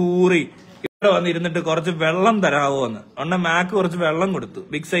അണച്ചു തൂറി ഇവിടെ വന്നിരുന്നിട്ട് കുറച്ച് വെള്ളം തരാവോ എന്ന്. ഉടനെ മാക്ക് കുറച്ച് വെള്ളം കൊടുത്തു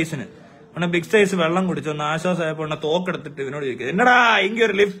ബിഗ് സൈസിന്. ഉടനെ ബിഗ് സൈസ് വെള്ളം കുടിച്ചു. ഒന്ന് ആശ്വാസമായപ്പോ ഉടനെ തോക്കെടുത്തിട്ട് ഇവനോട് ചോദിക്കുക, എന്നടാ ഇങ്ങനെ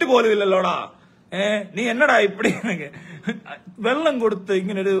ഒരു ലിഫ്റ്റ് പോലും ഇല്ലല്ലോടാ, നീ എന്നടാ ഇപ്പടിയൊക്കെ വെള്ളം കൊടുത്ത്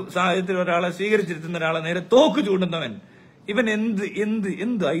ഇങ്ങനൊരു സാഹചര്യത്തിൽ ഒരാളെ സ്വീകരിച്ചിരുത്തുന്ന ഒരാളെ നേരെ തോക്ക് ചൂണ്ടുന്നവൻ. ഇവൻ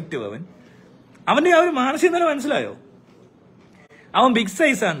എന്ത് ഐറ്റം അവന്റെ ആ ഒരു മാനസിക നില മനസ്സിലായോ? അവൻ ബിഗ്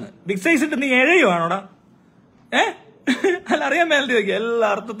സൈസ് ആണ്. ബിഗ് സൈസ് ഇട്ട് നീ എഴയുവാണോടാ? അല്ല, അറിയാൻ മേലത്തി വയ്ക്കുക. എല്ലാ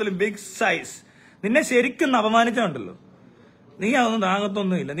അർത്ഥത്തിലും ബിഗ് സൈസ്. നിന്നെ ശരിക്കും അപമാനിച്ചുണ്ടല്ലോ, നീ അതൊന്നും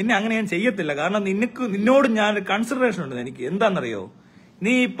താങ്ങത്തൊന്നുമില്ല. നിന്നെ അങ്ങനെ ഞാൻ ചെയ്യത്തില്ല. കാരണം നിന്നോട് ഞാൻ കൺസിഡറേഷൻ ഉണ്ട് എനിക്ക്. എന്താണെന്നറിയോ?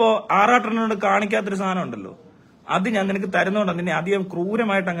 നീ ഇപ്പോ ആറാട്ടെണ്ണോട് കാണിക്കാത്തൊരു സാധനം ഉണ്ടല്ലോ, അത് ഞാൻ നിനക്ക് തരുന്നോണ്ടാണ് നിന്നെ അധികം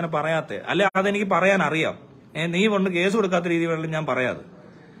ക്രൂരമായിട്ട് അങ്ങനെ പറയാത്തെ. അല്ലെ അതെനിക്ക് പറയാൻ അറിയാം. നീ കൊണ്ട് കേസ് കൊടുക്കാത്ത രീതി വേണമെങ്കിലും ഞാൻ പറയാതെ.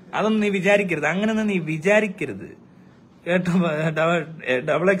 അതൊന്നും നീ വിചാരിക്കരുത്, അങ്ങനെയൊന്നും നീ വിചാരിക്കരുത് കേട്ടോ.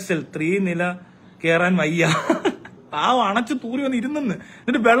 XXL 3 നില കേറാൻ വയ്യ. ആ അണച്ചു തൂരി വന്ന് ഇരുന്നെന്ന്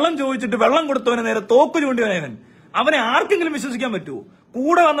എന്നിട്ട് വെള്ളം ചോദിച്ചിട്ട് വെള്ളം കൊടുത്തവനെ നേരെ തോക്ക് ചൂണ്ടിയവനവൻ. അവനെ ആർക്കെങ്കിലും വിശ്വസിക്കാൻ പറ്റുമോ?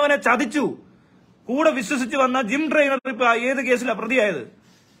 കൂടെ വന്നവനെ ചതിച്ചു. കൂടെ വിശ്വസിച്ച് വന്ന ജിം ട്രെയിനർ ഇപ്പൊ ഏത് കേസിലാണ് പ്രതിയായത്?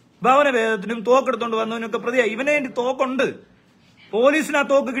 ഭവനഭേദത്തിനും തോക്കെടുത്തോണ്ട് വന്നവനൊക്കെ പ്രതിയായി. ഇവനെ വേണ്ടി തോക്കുണ്ട്. പോലീസിന് ആ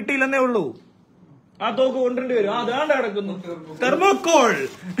തോക്ക് കിട്ടിയില്ലെന്നേ ഉള്ളൂ. ആ തോക്ക് കൊണ്ടുവരേണ്ടി വരും. അതാണ്ട് കിടക്കുന്നു തെർമോക്കോൾ.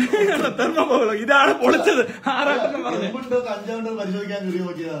 ഇതാണ് പൊളിച്ചത്.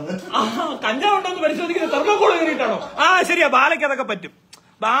 കഞ്ചാവുണ്ടോന്ന് പരിശോധിക്കുന്നത് തെർമോക്കോൾ കയറിയിട്ടാണോ? ശരിയാ, ബാലയ്ക്ക് അതൊക്കെ പറ്റും.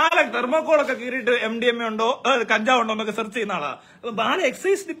 ബാല തെർമോക്കോളൊക്കെ കീറിയിട്ട് MDMA ഉണ്ടോ കഞ്ചാവുണ്ടോ എന്നൊക്കെ സെർച്ച് ചെയ്യുന്ന ആളാ. ബാല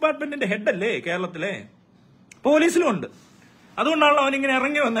എക്സൈസ് ഡിപ്പാർട്ട്മെന്റിന്റെ ഹെഡല്ലേ കേരളത്തിലെ? പോലീസിലും ഉണ്ട്. അതുകൊണ്ടാണല്ലോ അവനിങ്ങനെ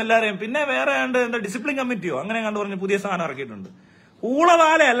ഇറങ്ങി വന്ന എല്ലാരെയും. പിന്നെ വേറെ എന്താ ഡിസിപ്ലിൻ കമ്മിറ്റിയോ അങ്ങനെ കണ്ടു പറഞ്ഞ് പുതിയ സാധനം ഇറക്കിയിട്ടുണ്ട്.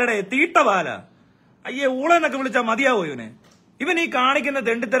 ഊളബാല അല്ലടേ, തീട്ടബാല. അയ്യേ, ഊള എന്നൊക്കെ വിളിച്ചാൽ മതിയാവോ ഇവനെ? ഇവൻ ഈ കാണിക്കുന്ന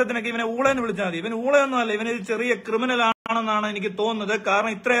തെണ്ടിത്തരത്തിനൊക്കെ ഇവനെ ഊളെന്ന് വിളിച്ചാൽ മതി. ഇവൻ ഊളയൊന്നും അല്ല, ഇവന് ചെറിയ ക്രിമിനൽ ആണെന്നാണ് എനിക്ക് തോന്നുന്നത്.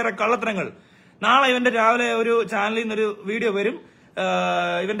 കാരണം ഇത്രയേറെ കള്ളത്തരങ്ങൾ. നാളെ ഇവന്റെ രാവിലെ ഒരു ചാനലിൽ നിന്നൊരു വീഡിയോ വരും.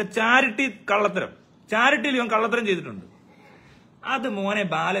 ഇവന്റെ ചാരിറ്റി കള്ളത്തരം, ചാരിറ്റിയിൽ ഇവൻ കള്ളത്തരം ചെയ്തിട്ടുണ്ട്. അത് മോനെ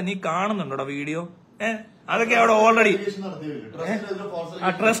ബാല നീ കാണുന്നുണ്ടോടാ വീഡിയോ? അതൊക്കെ അവിടെ ഓൾറെഡി ആ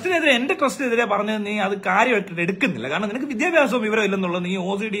ട്രസ്റ്റിനെതിരെ, എന്റെ ട്രസ്റ്റിനെതിരെ പറഞ്ഞത് നീ അത് കാര്യമായിട്ട് എടുക്കുന്നില്ല. കാരണം നിനക്ക് വിദ്യാഭ്യാസവും വിവരം ഇല്ലെന്നുള്ളത്, നീ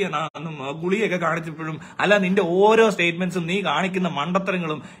OCD ഗുളിയൊക്കെ കാണിച്ചപ്പോഴും അല്ല നിന്റെ ഓരോ സ്റ്റേറ്റ്മെന്റ്സും നീ കാണിക്കുന്ന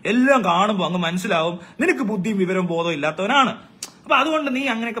മണ്ടത്തരങ്ങളും എല്ലാം കാണുമ്പോൾ അങ്ങ് മനസ്സിലാവും നിനക്ക് ബുദ്ധിയും വിവരവും ബോധവും ഇല്ലാത്തവനാണ്. അപ്പൊ അതുകൊണ്ട് നീ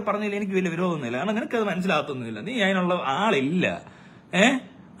അങ്ങനെയൊക്കെ പറഞ്ഞതിൽ എനിക്ക് വലിയ വിരോധമൊന്നുമില്ല. കാരണം നിനക്കത് മനസ്സിലാകത്തൊന്നുമില്ല, നീ അതിനുള്ള ആളില്ല.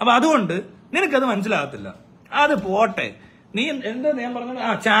 അപ്പൊ അതുകൊണ്ട് നിനക്കത് മനസ്സിലാകത്തില്ല. അത് പോട്ടെ. നീ എന്താ ഞാൻ പറഞ്ഞത്?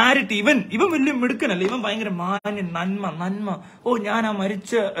 ചാരിറ്റി. ഇവൻ വലിയ മിടുക്കനല്ല, ഇവൻ ഭയങ്കര മാന്യൻ, നന്മ. ഓ ഞാൻ ആ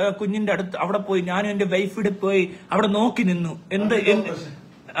മരിച്ച കുഞ്ഞിന്റെ അടുത്ത് അവിടെ പോയി, ഞാനും എന്റെ വൈഫിടെ പോയി അവിടെ നോക്കി നിന്നു.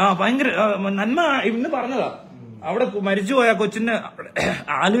 ഭയങ്കര നന്മ ഇന്ന് പറഞ്ഞതാ. അവിടെ മരിച്ചുപോയ കൊച്ചിന്റെ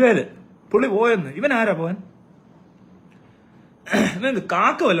ആലുവേല് പുള്ളി പോയെന്ന്. ഇവൻ ആരാ പോവാൻ?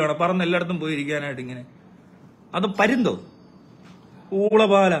 കാക്ക വല്ലോണോ പറന്ന് എല്ലായിടത്തും പോയിരിക്കാനായിട്ട് ഇങ്ങനെ? അത് പരുന്തോ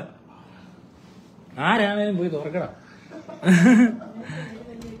ഊളപാല ആരാണേലും പോയി തുറക്കടാ.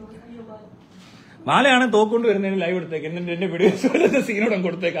 മാലയാണ് തോക്കൊണ്ട് വരുന്നതിന് ലൈവ് എടുത്തേക്ക്. എന്റെ വീഡിയോ സീനോടെ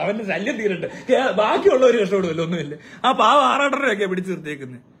കൊടുത്തേക്ക്. അവന്റെ ശല്യം തീരട്ടെ. ബാക്കിയുള്ളവർ രക്ഷപ്പെടുമല്ലോ, ഒന്നുമില്ല. ആ പാവ 6-8 പിടിച്ചു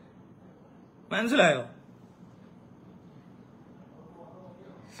നിർത്തിയേക്കുന്നത്. മനസ്സിലായോ?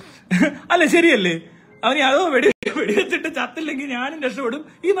 അല്ല ശരിയല്ലേ? അവന് അതോ വെടിവെച്ചിട്ട് ചത്തില്ലെങ്കിൽ ഞാനും രക്ഷപ്പെടും.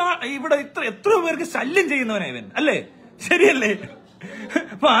 ഇവിടെ എത്രയോ പേർക്ക് ശല്യം ചെയ്യുന്നവനാ ഇവൻ, അല്ലേ? ശരിയല്ലേ?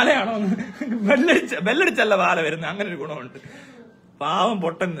 പാലയാണോ? ബെല്ലടിച്ചല്ല പാല വരുന്നത്. അങ്ങനെ ഒരു ഗുണമുണ്ട്. പാവം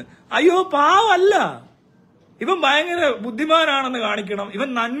പൊട്ടന്ന്. അയ്യോ പാവല്ല, ഇവൻ ഭയങ്കര ബുദ്ധിമാനാണെന്ന് കാണിക്കണം, ഇവൻ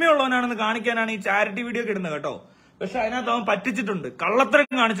നന്മയുള്ളവനാണെന്ന് കാണിക്കാനാണ് ഈ ചാരിറ്റി വീഡിയോ ഒക്കെ ഇടുന്നത് കേട്ടോ. പക്ഷെ അതിനകത്ത് അവൻ പറ്റിച്ചിട്ടുണ്ട്, കള്ളത്തരം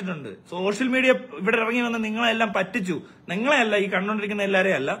കാണിച്ചിട്ടുണ്ട്. സോഷ്യൽ മീഡിയ ഇവിടെ ഇറങ്ങി വന്ന് നിങ്ങളെല്ലാം പറ്റിച്ചു. നിങ്ങളെയല്ല, ഈ കണ്ടോണ്ടിരിക്കുന്ന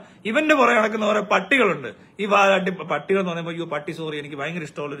എല്ലാരെയും അല്ല. ഇവന്റെ പുറകെ നടക്കുന്ന ഓരോ പട്ടികളുണ്ട്. ഈ പട്ടികൾ എന്ന് പറയുമ്പോൾ അയ്യോ പട്ടി സോറി, എനിക്ക് ഭയങ്കര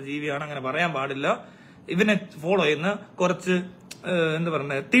ഇഷ്ടമുള്ളൊരു ജീവിയാണ്, അങ്ങനെ പറയാൻ പാടില്ല. ഇവനെ ഫോളോ ചെയ്യുന്ന കുറച്ച് എന്താ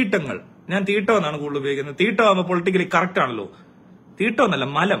പറയുന്നത് തീട്ടങ്ങൾ. ഞാൻ തീട്ടം എന്നാണ് കൂടുതൽ ഉപയോഗിക്കുന്നത്. തീട്ടം ആകുമ്പോൾ പൊളിറ്റിക്കലി കറക്റ്റ് ആണല്ലോ. തീട്ടം എന്നല്ല,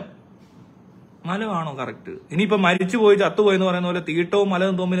 മലമാണോ കറക്റ്റ്? ഇനിയിപ്പോ മരിച്ചുപോയി ചത്തുപോയെന്ന് പറയുന്ന പോലെ തീട്ടവും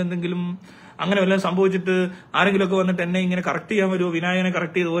മലവും തമ്മിൽ എന്തെങ്കിലും അങ്ങനെ വല്ലതും സംഭവിച്ചിട്ട് ആരെങ്കിലും ഒക്കെ വന്നിട്ട് എന്നെ ഇങ്ങനെ കറക്റ്റ് ചെയ്യാൻ വരുമോ? വിനായകനെ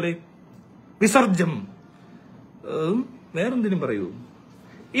കറക്റ്റ് ചെയ്തപോലെ വിസർജം വേറെന്തിനും പറയൂ.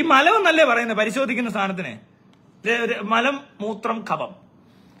 ഈ മലം എന്നല്ലേ പറയുന്നത് പരിശോധിക്കുന്ന സാധനത്തിനെ? മലം, മൂത്രം, കഫം.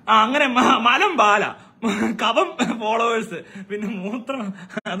 അങ്ങനെ മലം ബാല, കഫം ഫോളോവേഴ്സ്, പിന്നെ മൂത്രം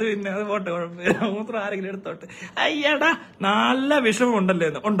അത് പിന്നെ അത് പോട്ടെ, കുഴപ്പമില്ല. മൂത്രം ആരെങ്കിലും എടുത്തോട്ടെ. അയ്യടാ നല്ല വിഷമം ഉണ്ടല്ലേ?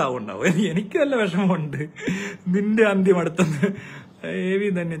 ഉണ്ടാവും. എനിക്ക് നല്ല വിഷമമുണ്ട്. നിന്റെ അന്ത്യം അടുത്തെന്ന് ഏവി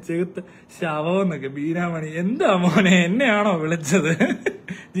തന്നെ ചെകുത്ത ശവമെന്നൊക്കെ. ബീരാമണി എന്താ മോനെ, എന്നെയാണോ വിളിച്ചത്?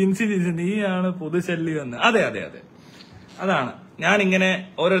 ജിൻസി നീയാണ് പൊതുശല്യം എന്ന്. അതെ അതാണ്. ഞാനിങ്ങനെ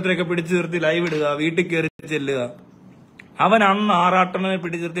ഓരോരുത്തരെയൊക്കെ പിടിച്ചു നിർത്തി ലൈവ് ഇടുക, വീട്ടിൽ കയറി ചെല്ലുക. അവൻ അന്ന് ആറാട്ടനെ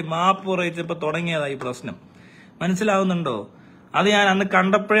പിടിച്ചു നിർത്തി മാപ്പ് പറയിച്ചപ്പോ തുടങ്ങിയതായി പ്രശ്നം. മനസ്സിലാവുന്നുണ്ടോ? അത് ഞാൻ അന്ന്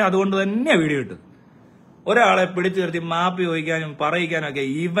കണ്ടപ്പോഴേ അതുകൊണ്ട് തന്നെ വീഡിയോ ഇട്ടു. ഒരാളെ പിടിച്ചു നിർത്തി മാപ്പ് ചോദിക്കാനും പറയിക്കാനും ഒക്കെ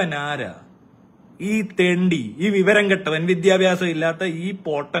ഇവൻ ആരാ? ഈ തെണ്ടി, ഈ വിവരം കെട്ടവൻ, വിദ്യാഭ്യാസം ഇല്ലാത്ത ഈ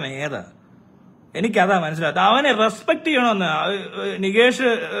പൊട്ടൻ ഏതാ? എനിക്കതാ മനസ്സിലാത്ത. അവനെ റെസ്പെക്ട് ചെയ്യണമെന്ന്.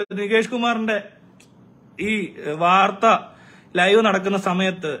 നികേഷ് കുമാറിന്റെ ഈ വാർത്ത ലൈവ് നടക്കുന്ന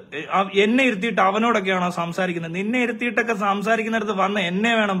സമയത്ത് എന്നെ ഇരുത്തിയിട്ട് അവനോടൊക്കെയാണോ സംസാരിക്കുന്നത്? നിന്നെ ഇരുത്തിയിട്ടൊക്കെ സംസാരിക്കുന്നിടത്ത് വന്ന്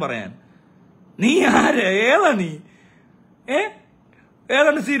എന്നെ വേണം പറയാൻ. നീ ആര്? ഏതാ നീ?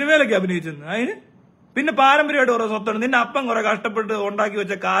 ഏതാണ്ട് സിനിമയിലൊക്കെ അഭിനയിച്ചെന്ന്. അതിന് പിന്നെ പാരമ്പര്യമായിട്ട് കുറെ സ്വത്താണ്. നിന്റെ അപ്പം കുറെ കഷ്ടപ്പെട്ട് ഉണ്ടാക്കി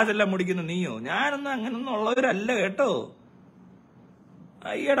വെച്ച കാശെല്ലാം മുടിക്കുന്ന നീയോ? ഞാനൊന്നും അങ്ങനൊന്നും ഉള്ളവരല്ല കേട്ടോ.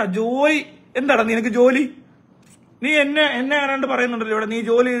 അയ്യടാ ജോലി എന്താടാ നിനക്ക് ജോലി? നീ എന്നെ ആരാണ്ട് പറയുന്നുണ്ടല്ലോ ഇവിടെ, നീ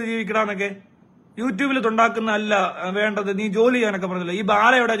ജോലി ജീവിക്കടാന്നൊക്കെ. യൂട്യൂബിൽ തൊണ്ടാക്കുന്ന അല്ല വേണ്ടത്, നീ ജോലി ചെയ്യാനൊക്കെ പറഞ്ഞല്ലോ. ഈ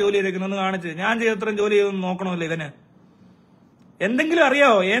ബാല എവിടെ ജോലി ചെയ്തേക്കുന്നൊന്ന് കാണിച്ച്. ഞാൻ ചെയ്തത്രയും ജോലി ചെയ്തൊന്ന് നോക്കണമല്ലോ ഇവന്. എന്തെങ്കിലും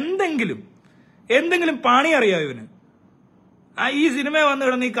അറിയാവോ? എന്തെങ്കിലും പണി അറിയാവോ ഇവന്? ഈ സിനിമ വന്നു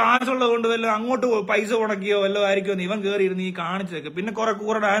കിടന്ന് ഈ കാശുള്ളത് കൊണ്ട് വല്ല അങ്ങോട്ട് പൈസ ഉണക്കിയോ വല്ലോ ആയിരിക്കുമോ ഇവൻ കയറിയിരുന്ന് ഈ കാണിച്ചേക്ക്. പിന്നെ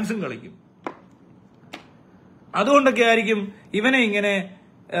കുറെ ഡാൻസും കളിക്കും. അതുകൊണ്ടൊക്കെ ആയിരിക്കും ഇവനെ ഇങ്ങനെ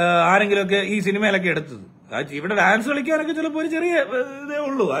ആരെങ്കിലുമൊക്കെ ഈ സിനിമയിലൊക്കെ എടുത്തത്. ഇവിടെ ഡാൻസ് കളിക്കാനൊക്കെ ചിലപ്പോ ഒരു ചെറിയ ഇതേ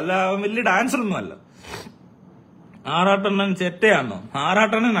ഉള്ളൂ, അല്ല വലിയ ഡാൻസറൊന്നും അല്ല. ആറാട്ടണ്ണൻ ചെറ്റയാണോ?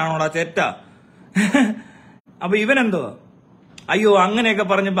 ആറാട്ടണ്ണനാണോടാ ചെറ്റ? അപ്പൊ ഇവനെന്തോ അയ്യോ അങ്ങനെയൊക്കെ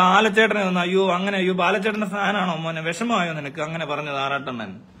പറഞ്ഞ് ബാലച്ചേട്ടനെ വന്നു. അയ്യോ ബാലച്ചേട്ടന്റെ ഫാനാണോ മോനെ? വിഷമമായോ നിനക്ക് അങ്ങനെ പറഞ്ഞത്?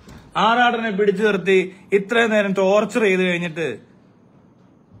 ആറാട്ടനെ പിടിച്ചു നിർത്തി ഇത്രയും നേരം ടോർച്ചർ ചെയ്ത് കഴിഞ്ഞിട്ട്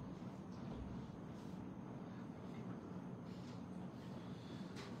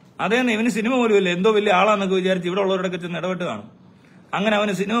അതേന്ന് ഇവന് സിനിമ പോലും ഇല്ല. എന്തോ വലിയ ആളാന്നൊക്കെ വിചാരിച്ച് ഇവിടെ ഉള്ളവരോടൊക്കെ ചെന്ന് ഇടപെട്ട് കാണും. അങ്ങനെ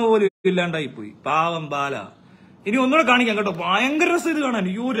അവന് സിനിമ പോലും ഇല്ലാണ്ടായിപ്പോയി. പാവം ബാല. ഇനി ഒന്നുകൂടെ കാണിക്കാം കേട്ടോ, ഭയങ്കര രസം ഇത് കാണാൻ.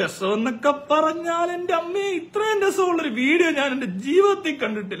 രസം എന്നൊക്കെ പറഞ്ഞാൽ എന്റെ അമ്മയെ ഇത്രയും രസമുള്ളൊരു വീഡിയോ ഞാൻ എന്റെ ജീവിതത്തിൽ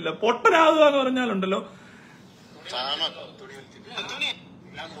കണ്ടിട്ടില്ല. പൊട്ടനാകുക എന്ന് പറഞ്ഞാലുണ്ടല്ലോ.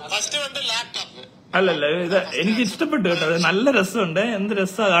 ഫസ്റ്റ് വന്ന് ലാപ്ടോപ്പ്. അല്ലല്ല, ഇത് എനിക്ക് ഇഷ്ടപ്പെട്ടു കേട്ടോ. അത് നല്ല രസമുണ്ട്. എന്ത്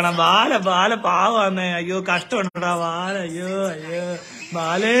രസാ കാണാൻ. ബാല പാവാന്നേ. അയ്യോ കഷ്ടമുണ്ടാ ബാല. അയ്യോ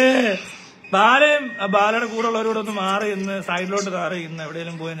ബാലയുടെ കൂടെ ഉള്ളവരോടൊന്ന് മാറി ഇന്ന് സൈഡിലോട്ട് മാറി ഇന്ന്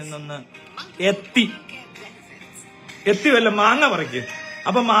എവിടെയെങ്കിലും പോയി നിന്നൊന്ന് എത്തി വല്ല മാങ്ങ പറിക്കും.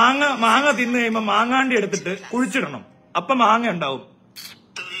 അപ്പൊ മാങ്ങ തിന്നു കഴിയുമ്പോ മാങ്ങാണ്ടി എടുത്തിട്ട് കുഴിച്ചിടണം. അപ്പൊ മാങ്ങ ഉണ്ടാവും.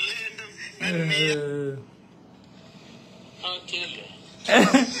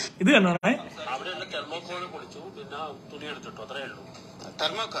 ഇത് കണ്ടോണേ.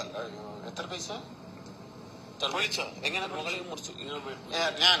 തെർമോക്കോൾ എത്ര പൈസ? പൊളിച്ചോ? എങ്ങനെ മുറിച്ചു?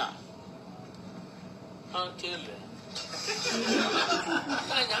 ഞാനാ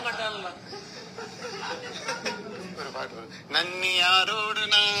ഞാൻ കണ്ടാണല്ലോ. ഒരു പാട്ട് നന്ദിയാരോട്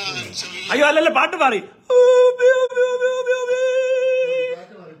അയ്യോ അല്ലല്ല, പാട്ട് പാറി.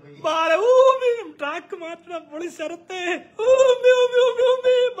 ട്രാക്ക് മാറ്റണം പൊളി ശരത്തെ.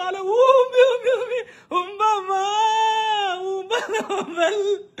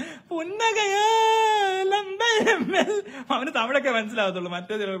 അവന് തമിഴൊക്കെ മനസ്സിലാകത്തുള്ളൂ,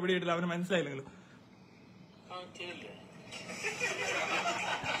 മറ്റേ ചില പിടിയിട്ടില്ല. അവന് മനസ്സിലായില്ലെങ്കിലും.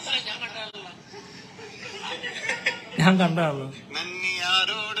 ഞാൻ കണ്ടാണല്ലോ.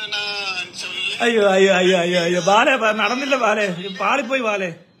 അയ്യോ ബാല നടന്നില്ല. പാളിപ്പോയി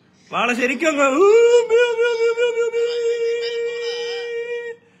ബാല ശരിക്കും.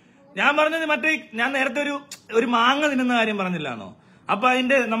 ഞാൻ പറഞ്ഞത് മറ്റേ ഞാൻ നേരത്തെ ഒരു മാങ്ങ തിന്നുന്ന കാര്യം പറഞ്ഞില്ലാന്നോ? അപ്പൊ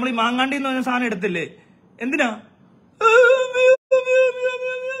അതിന്റെ നമ്മൾ ഈ മാങ്ങാണ്ടി എന്ന് പറഞ്ഞ സാധനം എടുത്തില്ലേ? എന്തിനാ?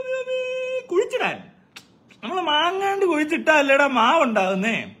 കുഴിച്ചിടാൻ. നമ്മള് മാങ്ങാണ്ടി കുഴിച്ചിട്ടല്ലേടാ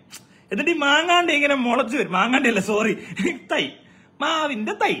മാവുണ്ടാകുന്നേ. എന്നിട്ട് ഈ മാങ്ങാണ്ടി ഇങ്ങനെ മുളച്ചു വരും. മാങ്ങാണ്ടി അല്ല, സോറി, തൈ,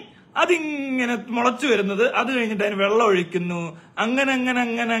 മാവിന്റെ തൈ. അതിങ്ങനെ മുളച്ചു വരുന്നത്. അത് കഴിഞ്ഞിട്ട് അതിന് വെള്ളം ഒഴിക്കുന്നു.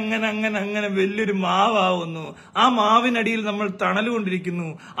 അങ്ങനെ വലിയൊരു മാവാവുന്നു. ആ മാവിനടിയിൽ നമ്മൾ തണലുകൊണ്ടിരിക്കുന്നു.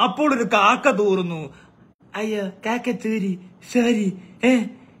 അപ്പോൾ ഒരു കാക്ക തൂറുന്നു. അയ്യോ കാക്ക തൂരി ശരി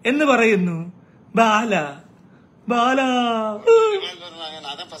എന്ന് പറയുന്നു. ബാല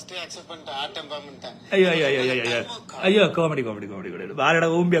അയ്യോ കോമഡി ബാലയുടെ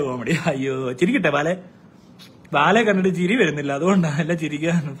ഊമ്പിയ കോമഡി. അയ്യോ ചിരിക്കട്ടെ ബാലെ കണ്ടിട്ട് ചിരി വരുന്നില്ല. അതുകൊണ്ടല്ല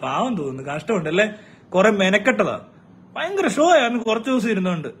ചിരിക്കാൻ പാവം തോന്നുന്നു. കഷ്ടമുണ്ടല്ലേ. കുറെ മെനക്കെട്ടതാ. ഭയങ്കര ഷോ ആയിരുന്നു കുറച്ചു ദിവസം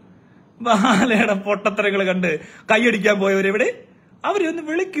ഇരുന്നോണ്ട്. ബാലയുടെ പൊട്ടത്തരങ്ങൾ കണ്ട് കൈയടിക്കാൻ പോയവരെവിടെ? അവരൊന്ന്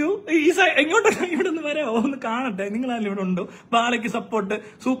വിളിക്കൂ. എങ്ങോട്ടാണ്? ഇവിടെ ഒന്ന് വരാമോ? ഒന്ന് കാണട്ടെ. നിങ്ങളാലും ഇവിടെ ഉണ്ടോ? ബാലയ്ക്ക് സപ്പോർട്ട്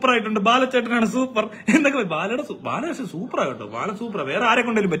സൂപ്പറായിട്ടുണ്ട്. ബാലച്ചേട്ടനാണ് സൂപ്പർ എന്നൊക്കെ. ബാല സൂപ്പറാ കേട്ടോ. ബാല സൂപ്പറാ. വേറെ ആരെ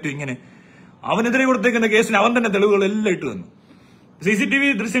കൊണ്ടേലും പറ്റും ഇങ്ങനെ. അവനെതിരെ കൊടുത്തേക്കുന്ന കേസിന് അവൻ തന്നെ തെളിവുകൾ എല്ലാം ഇട്ട് വന്നു. CCTV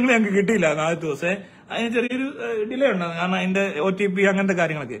ദൃശ്യങ്ങൾ ഞങ്ങൾക്ക് കിട്ടിയില്ല ആദ്യത്തെ ദിവസം. അതിന് ചെറിയൊരു ഡിലേ ഉണ്ടാകും. കാരണം അതിന്റെ OTP അങ്ങനത്തെ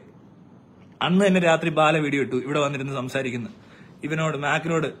കാര്യങ്ങളൊക്കെ. അന്ന് തന്നെ രാത്രി ബാല വീഡിയോ ഇട്ടു. ഇവിടെ വന്നിരുന്ന് സംസാരിക്കുന്നു.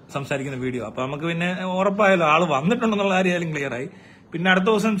 മാക്കിനോട് സംസാരിക്കുന്ന വീഡിയോ. അപ്പൊ നമുക്ക് പിന്നെ ഉറപ്പായാലും ആള് വന്നിട്ടുണ്ടെന്നുള്ള കാര്യം ക്ലിയർ ആയി. പിന്നെ അടുത്ത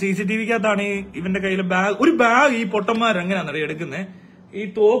ദിവസം CCTVക്കകത്താണ് ഇവന്റെ കയ്യിൽ ഒരു ബാഗ്. ഈ പൊട്ടന്മാർ എങ്ങനെയാണെന്നറിയാം എടുക്കുന്നത്. ഈ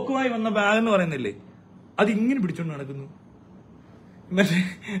തോക്കുമായി വന്ന ബാഗ് എന്ന് പറയുന്നില്ലേ, അത് ഇങ്ങനെ പിടിച്ചോണ്ട് നടക്കുന്നു. മറ്റേ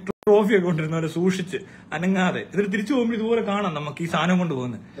ട്രോഫിയൊക്കെ കൊണ്ടിരുന്നവരെ സൂക്ഷിച്ച് അനങ്ങാതെ. ഇതിൽ തിരിച്ചു പോകുമ്പോൾ ഇതുപോലെ കാണാം നമുക്ക് ഈ സാധനം കൊണ്ട്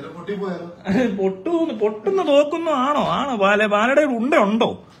പോകുന്നത്. പൊട്ടുന്ന തോക്കൊന്നും ആണോ ബാലയുടെ ഉണ്ടോ?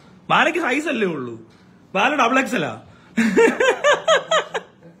 ബാലയ്ക്ക് സൈസ് അല്ലേ ഉള്ളൂ. ബാല XXL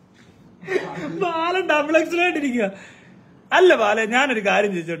ബാല XXL ആയിട്ടിരിക്കുക. അല്ല ബാല, ഞാനൊരു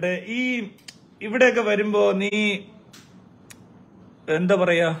കാര്യം ചോദിച്ചോട്ടെ. ഇവിടെയൊക്കെ വരുമ്പോ നീ എന്താ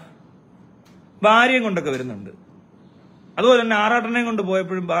പറയാ, ഭാര്യയും കൊണ്ടൊക്കെ വരുന്നുണ്ട്. അതുപോലെ തന്നെ ആറാട്ടനെയും കൊണ്ട്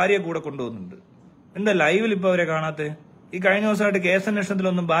പോയപ്പോഴും ഭാര്യയെ കൂടെ കൊണ്ടുപോകുന്നുണ്ട്. എന്താ ലൈവിൽ ഇപ്പൊ അവരെ കാണാത്തെ? ഈ കഴിഞ്ഞ ദിവസമായിട്ട്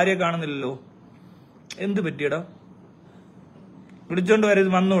കേസന്വേഷണത്തിലൊന്നും ഭാര്യയെ കാണുന്നില്ലല്ലോ. എന്ത് പറ്റിയടാ? വിളിച്ചോണ്ട്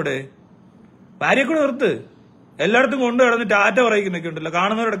വരരുത്, വന്നൂടെ? ഭാര്യയെ കൂടെ നിർത്ത്. എല്ലായിടത്തും കൊണ്ടു കിടന്ന് ടാറ്റ പറയിക്കുന്നൊക്കെ ഉണ്ടല്ലോ.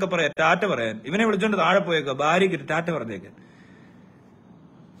 കാണുന്നവരോടൊക്കെ പറയാം ടാറ്റ പറയാൻ. ഇവനെ വിളിച്ചോണ്ട് താഴെ പോയേക്കോ. ഭാര്യക്ക് ടാറ്റ പറഞ്ഞേക്കാൻ.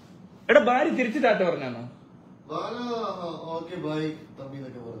 എടാ ഭാര്യ തിരിച്ച് ടാറ്റ പറഞ്ഞാണോ?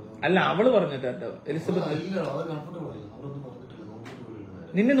 അല്ല, അവള് പറഞ്ഞു ടാറ്റ. എലിസബത്ത്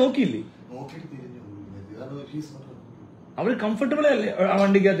നിന്നെ നോക്കിയില്ലേ? അവൾ കംഫർട്ടബിൾ അല്ലേ ആ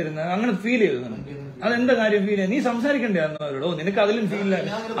വണ്ടിക്കകത്തിരുന്നത്? അങ്ങനെ ഫീൽ ചെയ്തു നിനക്ക്? അതെന്താ കാര്യം ഫീൽ ചെയ്യാൻ? നീ സംസാരിക്കണ്ടായിരുന്നു അവരോടോ? നിനക്ക് അതിലും ഫീൽ ഇല്ല.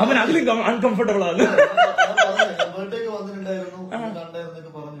 അവൻ അതിലും അൺകംഫർട്ടബിൾ ആണ്.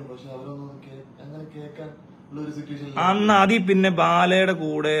 അന്ന് പിന്നെ ബാലയുടെ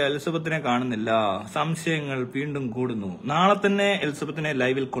കൂടെ എലിസബത്തിനെ കാണുന്നില്ല. സംശയങ്ങൾ വീണ്ടും കൂടുന്നു. നാളെ തന്നെ എലിസബത്തിനെ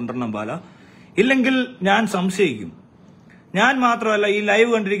ലൈവിൽ കൊണ്ടുവരണം ബാല. ഇല്ലെങ്കിൽ ഞാൻ സംശയിക്കും. ഞാൻ മാത്രമല്ല, ഈ ലൈവ്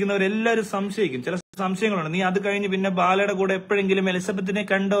കണ്ടിരിക്കുന്നവരെല്ലാവരും സംശയിക്കും. ചില സംശയങ്ങളുണ്ട്. നീ അത് കഴിഞ്ഞ് പിന്നെ ബാലയുടെ കൂടെ എപ്പോഴെങ്കിലും എലിസബത്തിനെ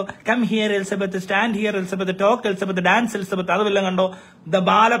കണ്ടോ? Come here Elizabeth, stand here Elizabeth, talk Elizabeth, dance Elizabeth, അതുമെല്ലാം കണ്ടോ?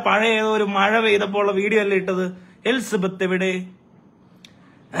 ബാല പഴയ ഏതോ ഒരു മഴ പെയ്തപ്പോൾ ഉള്ള വീഡിയോ അല്ലേ ഇട്ടത്? എലിസബത്ത് എവിടെ?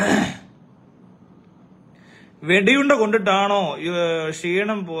 വെടിയുണ്ട കൊണ്ടിട്ടാണോ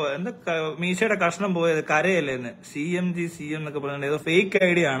ക്ഷീണം എന്താ മീശയുടെ കഷ്ണം പോയത് കരയല്ലേന്ന് CMG എന്നൊക്കെ പറഞ്ഞിട്ട് ഏതോ ഫേക്ക്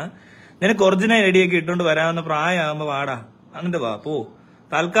ഐഡിയ ആണ്. നിനക്ക് ഒറിജിനൽ ഐഡിയൊക്കെ ഇട്ടുകൊണ്ട് വരാവുന്ന പ്രായമാകുമ്പോ വാടാ എന്നിട്ട് വാ പോ.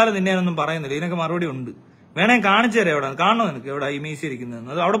 തൽക്കാലം നിന്നെ ഒന്നും പറയുന്നില്ല, ഇതിനൊക്കെ മറുപടി ഉണ്ട്. വേണേ കാണിച്ചു തരാം എവിടെ കാണണോ നിനക്ക് എവിടെ ഈ മീശ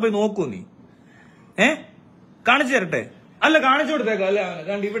ഇരിക്കുന്നത്? അത് അവിടെ പോയി നോക്കൂ നീ. കാണിച്ചു തരട്ടെ? അല്ല കാണിച്ചു കൊടുത്തേക്കോ. അല്ല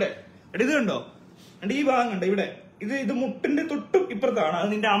കണ്ട് ഇവിടെ ഇത് കണ്ടോ, കണ്ട് ഈ ഭാഗം കണ്ടോ ഇവിടെ, ഇത് മുട്ടിന്റെ തൊട്ടും ഇപ്പുറത്താണ്. അത്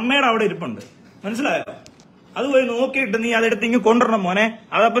നിന്റെ അമ്മയുടെ അവിടെ ഇരിപ്പുണ്ട്, മനസ്സിലായോ? അത് പോയി നോക്കിയിട്ട് നീ അതെടുത്ത് ഇങ്ങ് കൊണ്ടുവരണം മോനെ.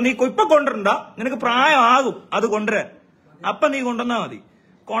 അതപ്പൊ നീ ഇപ്പൊ കൊണ്ടുവരണ്ട, നിനക്ക് പ്രായമാകും അത് കൊണ്ടുവരാൻ. അപ്പൊ നീ കൊണ്ടുവന്നാ മതി.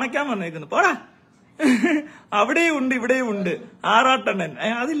 കൊണയ്ക്കാൻ വന്നേക്കുന്നു പോടാ. അവിടെയും ഉണ്ട് ഇവിടെയും ഉണ്ട് ആറാട്ടെണ്ണൻ.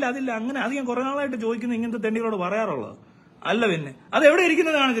 അതില്ല അങ്ങനെ അത് ഞാൻ കുറെ നാളായിട്ട് ചോദിക്കുന്നു, ഇങ്ങനത്തെ തെണ്ടികളോട് പറയാറുള്ളത് അല്ല. പിന്നെ അത് എവിടെ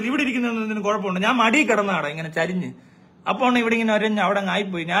ഇരിക്കുന്നത് കാണിച്ചില്ല, ഇവിടെ ഇരിക്കുന്നതിന് കുഴപ്പമുണ്ട്. ഞാൻ മടി കിടന്നാടാ ഇങ്ങനെ ചരിഞ്ഞ്. അപ്പോൾ ഇവിടെ ഇങ്ങനെ ഒരഞ്ഞ് അവിടെ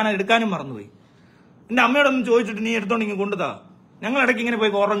ആയിപ്പോയി, ഞാൻ എടുക്കാനും മറന്നുപോയി. എന്റെ അമ്മയോടൊന്നും ചോദിച്ചിട്ട് നീ എടുത്തോണ്ട് ഇങ്ങനെ കൊണ്ടുതാ. ഞങ്ങൾ ഇടയ്ക്ക് ഇങ്ങനെ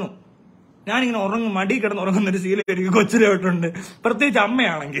പോയി ഉറങ്ങും. ഞാനിങ്ങനെ ഉറങ്ങും, മടി കിടന്ന് ഉറങ്ങുന്നൊരു ശീലം എനിക്ക് കൊച്ചിലോട്ടുണ്ട്, പ്രത്യേകിച്ച്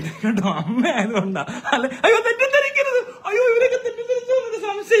അമ്മയാണെങ്കിൽ കേട്ടോ. അമ്മ ആയതുകൊണ്ടാ. അല്ലെ അയ്യോ തെറ്റിദ്ധരിക്കരുത്, അയ്യോ ഇവരൊക്കെ തെറ്റിദ്ധരിച്ചോ എന്നൊരു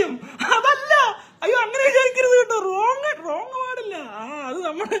സംശയം. അതല്ല, അയ്യോ അങ്ങനെ വിചാരിക്കരുത് കേട്ടോ. റോങ് പാടില്ല. അത്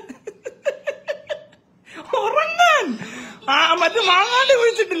നമ്മുടെ ഉറങ്ങാൻ മറ്റു മാങ്ങാണ്ട്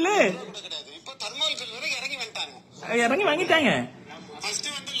കുഴിച്ചിട്ടില്ലേ, ഇറങ്ങി വാങ്ങിട്ടാങ്ങ.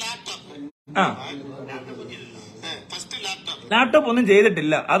 ലാപ്ടോപ്പ് ഒന്നും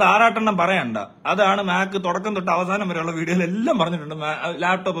ചെയ്തിട്ടില്ല, അത് ആറാട്ടെണ്ണം പറയണ്ട. അതാണ് മാക്ക് തുടക്കം തൊട്ട് അവസാനം വരെയുള്ള വീഡിയോയിൽ എല്ലാം പറഞ്ഞിട്ടുണ്ട്.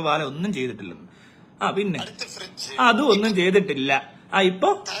 ലാപ്ടോപ്പ് വാല ഒന്നും ചെയ്തിട്ടില്ലെന്ന്. പിന്നെ അതും ഒന്നും ചെയ്തിട്ടില്ല.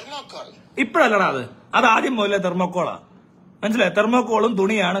 ഇപ്പഴല്ലടാ അത് ആദ്യം പോലെ തെർമോക്കോളാ, മനസ്സിലായി? തെർമോക്കോളും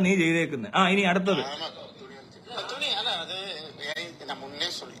തുണിയാണ് നീ ചെയ്തേക്കുന്നത്. ഇനി അടുത്തത്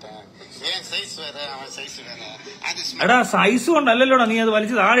എടാ സൈസ് കൊണ്ടല്ലല്ലോടാ നീ അത്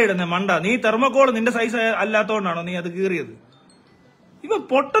വലിച്ച് താഴെ ഇടുന്നേ മണ്ട. നീ തെർമോക്കോൾ നിന്റെ സൈസ് അല്ലാത്തോണ്ടാണോ നീ അത് കീറിയത്? ഇവ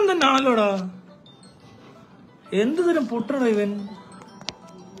പൊട്ടൻ തന്നെ ആണല്ലോടാ. എന്ത് തരം പൊട്ടണോ ഇവൻ,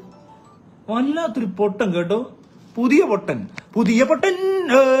 വല്ലാത്തൊരു പൊട്ടൻ കേട്ടോ. പുതിയ പൊട്ടൻ പുതിയ പൊട്ടൻ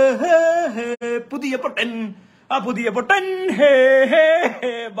പുതിയ പൊട്ടൻ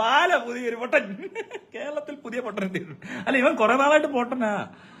ബാല പുതിയൊരു പൊട്ടൻ. കേരളത്തിൽ പുതിയ പൊട്ടൻ അല്ല, ഇവൻ കുറെ നാളായിട്ട് പൊട്ടനാ.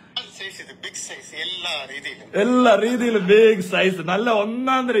 എല്ലാ രീതിയിലും ബിഗ് സൈസ്, നല്ല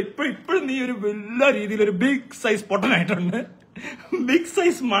ഒന്നാം തരം. ഇപ്പോഴും നീ ഒരു എല്ലാ രീതിയിലും ഒരു ബിഗ് സൈസ് പൊട്ടനായിട്ടുണ്ട്. ബിഗ്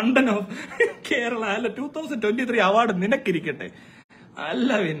സൈസ് മണ്ടൻ ഓഫ് കേരള. അല്ല 2023 അവാർഡ് നിനക്കിരിക്കട്ടെ. അല്ല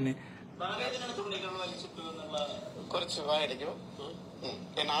പിന്നെ കുറച്ച് വായടിക്കോ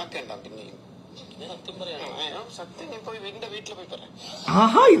ആക്കണ്ട. പിന്നെയും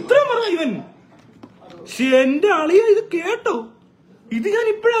ആഹാ ഇത്രയും പറഞ്ഞ ഇവൻ. എന്റെ അളിയ ഇത് കേട്ടോ, ഇത് ഞാൻ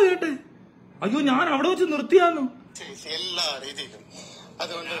ഇപ്പഴാ കേട്ടെ. അയ്യോ ഞാൻ അവിടെ വെച്ച് നിർത്തിയാന്നു. എല്ലാ രീതിയിലും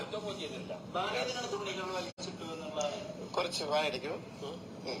അതുകൊണ്ട് കുറച്ച് വായടിക്കോ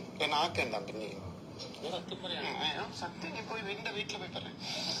ആക്കണ്ട. പിന്നെയും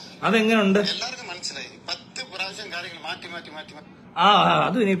അതെങ്ങനെയുണ്ട്? എല്ലാവർക്കും മനസ്സിലായി. 10 പ്രാവശ്യം കാര്യങ്ങൾ മാറ്റി മാറ്റി മാറ്റി മാറ്റി.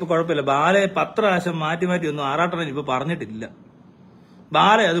 അത് ഇനിയിപ്പോ കുഴപ്പമില്ല. ബാലയെ 10 പ്രാവശ്യം മാറ്റി മാറ്റി ഒന്നും ആറാട്ടൻ ഇപ്പൊ പറഞ്ഞിട്ടില്ല.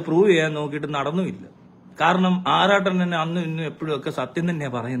 ബാല അത് പ്രൂവ് ചെയ്യാൻ നോക്കിയിട്ട് നടന്നുമില്ല. കാരണം ആറാട്ടൻ തന്നെ അന്നും ഇന്നും എപ്പോഴും ഒക്കെ സത്യം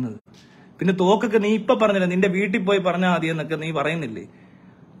തന്നെയാ പറയുന്നത്. പിന്നെ തോക്കൊക്കെ നീ ഇപ്പൊ പറഞ്ഞില്ല, നിന്റെ വീട്ടിൽ പോയി പറഞ്ഞാൽ മതി എന്നൊക്കെ നീ പറയുന്നില്ലേ.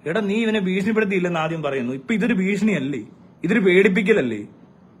 എടാ നീ ഇവനെ ഭീഷണിപ്പെടുത്തിയില്ലെന്ന് ആദ്യം പറയുന്നു. ഇപ്പൊ ഇതൊരു ഭീഷണിയല്ലേ, ഇതൊരു പേടിപ്പിക്കലല്ലേ.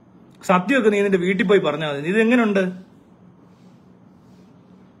 സത്യമൊക്കെ നീ നിന്റെ വീട്ടിൽ പോയി പറഞ്ഞാൽ മതി. ഇത് എങ്ങനെയുണ്ട്?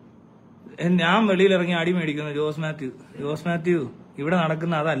 ഞാൻ വെളിയിലിറങ്ങി അടി മേടിക്കുന്നു. ജോസ് മാത്യു ഇവിടെ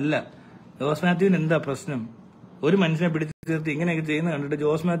നടക്കുന്ന അതല്ല. ജോസ് മാത്യുവിന് എന്താ പ്രശ്നം? ഒരു മനുഷ്യനെ പിടിച്ചു തീർത്തി ഇങ്ങനെയൊക്കെ ചെയ്യുന്ന കണ്ടിട്ട്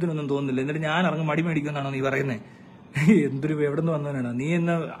ജോസ് മാത്യുവിനൊന്നും തോന്നുന്നില്ല. എന്നിട്ട് ഞാൻ ഇറങ്ങി മടി മേടിക്കുന്നാണോ നീ പറയുന്നത്? എന്തൊരു എവിടെ നിന്ന് വന്നവനാണ് നീ?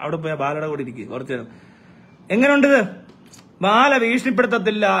 എന്ന് അവിടെ പോയാ ബാലയുടെ കൂടെ ഇരിക്കുക കുറച്ചു നേരം. എങ്ങനെയുണ്ട് ഇത്? ബാല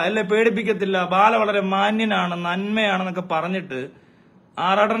ഭീഷണിപ്പെടുത്തത്തില്ല, അല്ലെ പേടിപ്പിക്കത്തില്ല, ബാല വളരെ മാന്യനാണ്, നന്മയാണെന്നൊക്കെ പറഞ്ഞിട്ട്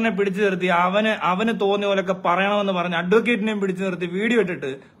ആറാട്ടനെ പിടിച്ചു നിർത്തി അവന് തോന്നിയ പോലൊക്കെ പറയണമെന്ന് പറഞ്ഞ് അഡ്വക്കേറ്റിനെയും പിടിച്ചു നിർത്തി വീഡിയോ ഇട്ടിട്ട്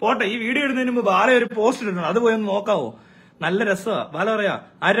പോട്ടെ. ഈ വീഡിയോ ഇടുന്നതിന് മുമ്പ് ബാല ഒരു പോസ്റ്റ് ഇട്ടിട്ടുണ്ട്, അത് പോയി ഒന്ന് നോക്കാവോ? നല്ല രസമാ. ബാല പറയാ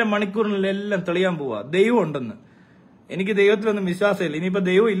 1/2 മണിക്കൂറിനെല്ലാം തെളിയാൻ പോവാ ദൈവം ഉണ്ടെന്ന്. എനിക്ക് ദൈവത്തിലൊന്നും വിശ്വാസമില്ല. ഇനിയിപ്പോ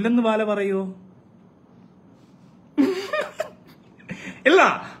ദൈവം ഇല്ലെന്ന് ബാല പറയുവോ? ഇല്ല,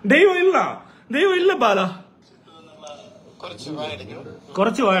 ദൈവം ഇല്ല ബാല.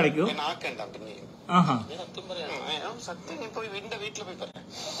 കുറച്ച് വായടിക്കോ? ആഹാ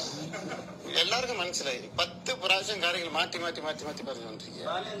എല്ലാവർക്കും മനസ്സിലായി. 10 പ്രാവശ്യം കാര്യങ്ങൾ മാറ്റി മാറ്റി മാറ്റി മാറ്റി പറഞ്ഞുകൊണ്ടിരിക്കുക.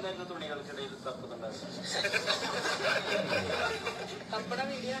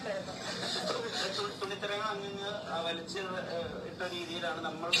 തുണിത്തരങ്ങൾ അങ്ങ് വലിച്ച് ഇട്ട രീതിയിലാണ്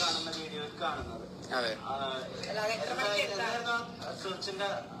നമ്മൾ കാണുന്ന വീഡിയോയിൽ കാണുന്നത്. അതെ, സെർച്ചിന്റെ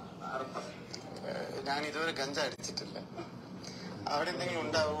അർത്ഥം ഞാൻ ഇതുവരെ ഗഞ്ച അടിച്ചിട്ടില്ല. അവിടെ എന്തെങ്കിലും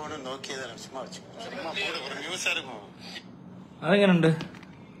ഉണ്ടാവുമോ നോക്കിയതാണ്. ചുമ്മാ അതെങ്ങനുണ്ട്?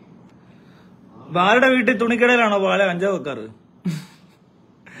 ബാലയുടെ വീട്ടിൽ തുണിക്കടയിലാണോ ബാല കഞ്ചാവ് വെക്കാറ്?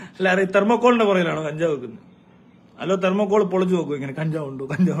 അല്ല തെർമോക്കോളിന്റെ പുറകിലാണോ കഞ്ചാവ് വെക്കുന്നത്? അല്ലോ തെർമോക്കോൾ പൊളിച്ചു നോക്കൂ ഇങ്ങനെ കഞ്ചാവുണ്ടോ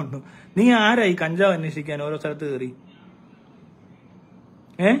കഞ്ചാവുണ്ടോ? നീ ആരാ ഈ കഞ്ചാവ് അന്വേഷിക്കാൻ ഓരോ സ്ഥലത്ത് കയറി?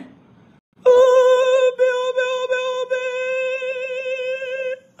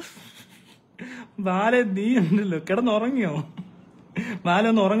 ബാല നീ ഉണ്ടല്ലോ കിടന്നുറങ്ങിയോ? ബാല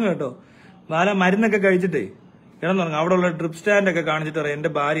ഒന്ന് ഉറങ്ങും കേട്ടോ. ബാല മരുന്നൊക്കെ കഴിച്ചിട്ടേ കിടന്നുറങ്ങും. അവിടെ ഉള്ള ഡ്രിപ്പ് സ്റ്റാൻഡ് ഒക്കെ കാണിച്ചിട്ട് പറയാം എന്റെ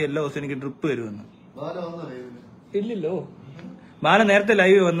ഭാര്യ എല്ലാ ദിവസവും എനിക്ക് ഡ്രിപ്പ് വരുമെന്ന്. ഇല്ലല്ലോ. ബാല നേരത്തെ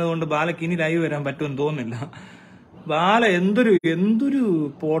ലൈവ് വന്നതുകൊണ്ട് ബാലക്ക് ഇനി ലൈവ് വരാൻ പറ്റുമെന്ന് തോന്നുന്നില്ല. ബാല എന്തൊരു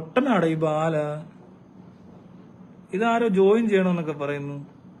പൊട്ടനാടാ ഈ ബാല. ഇതാരോ ജോയിൻ ചെയ്യണമെന്നൊക്കെ പറയുന്നു.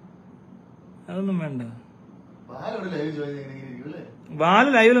 അതൊന്നും വേണ്ട. ബാല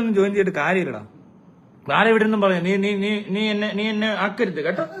ലൈവിലൊന്നും ജോയിൻ ചെയ്തിട്ട് കാര്യമില്ലടാ. ബാല ഇവിടെ നിന്നും പറയാം നീ എന്നെ ആക്കരുത്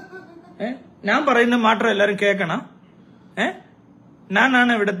കേട്ടോ. ഞാൻ പറയുന്നത് മാത്രം എല്ലാരും കേക്കണ.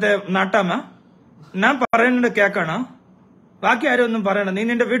 ഞാനാണ് ഇവിടുത്തെ നാട്ടാമ്മ. ഞാൻ പറയുന്നത് കേക്കണ. ബാക്കി ആരും ഒന്നും പറയണ്ട. നീ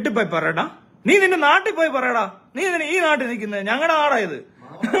നിന്റെ വീട്ടിൽ പോയി പറയടാ. നീ നിന്റെ നാട്ടിൽ പോയി പറയടാ. നീ ഇതിന് ഈ നാട്ടിൽ നിൽക്കുന്നത് ഞങ്ങളുടെ ആടായത്.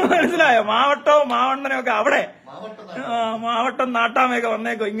 മനസ്സിലായോ? മാവട്ടവും മാവണ്ണനും ഒക്കെ അവിടെ. മാവട്ടം നാട്ടാമയൊക്കെ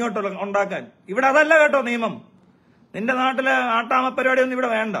വന്നേക്കോ ഇങ്ങോട്ട് ഉണ്ടാക്കാൻ. ഇവിടെ അതല്ല കേട്ടോ നിയമം. നിന്റെ നാട്ടിലെ നാട്ടാമ പരിപാടി ഒന്നും ഇവിടെ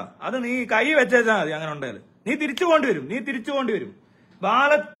വേണ്ട. അത് നീ കൈ വെച്ചേച്ചാൽ മതി. അങ്ങനെ ഉണ്ടായാലും നീ തിരിച്ചു കൊണ്ടുവരും.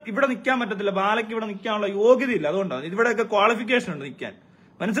 ബാല ഇവിടെ നിൽക്കാൻ പറ്റത്തില്ല. ബാലയ്ക്ക് ഇവിടെ നിൽക്കാനുള്ള യോഗ്യതയില്ല. അതുകൊണ്ടാണ് ഇവിടെയൊക്കെ ക്വാളിഫിക്കേഷൻ ഉണ്ട് നിൽക്കാൻ.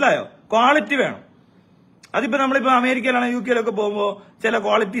 മനസ്സിലായോ? ക്വാളിറ്റി വേണം. അതിപ്പോ നമ്മളിപ്പോ അമേരിക്കയിലാണെങ്കിൽ യു കെയിലൊക്കെ പോകുമ്പോൾ ചില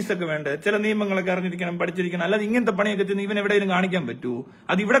ക്വാളിറ്റീസ് ഒക്കെ വേണ്ടേ, ചില നിയമങ്ങളൊക്കെ അറിഞ്ഞിരിക്കണം, പഠിച്ചിരിക്കണം. അല്ലാതെ ഇങ്ങനത്തെ പണിയൊക്കെ ചെന്ന് ഇവൻ എവിടെയെങ്കിലും കാണിക്കാൻ പറ്റൂ?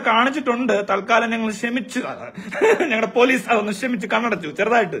 അത് ഇവിടെ കാണിച്ചിട്ടുണ്ട്. തൽക്കാലം ഞങ്ങൾ ക്ഷമിച്ചു. ഞങ്ങളുടെ പോലീസ് അതൊന്ന് ക്ഷമിച്ച് കണ്ണടച്ചു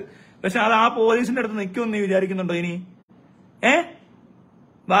ചെറുതായിട്ട്. പക്ഷെ അത് ആ പോലീസിന്റെ അടുത്ത് നിൽക്കുമെന്ന് നീ വിചാരിക്കുന്നുണ്ടോ ഇനി?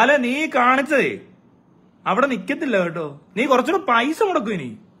 ബാല നീ കാണിച്ചതേ അവിടെ നിക്കത്തില്ല കേട്ടോ. നീ കുറച്ചുകൂടെ പൈസ മുടക്കും. ഇനി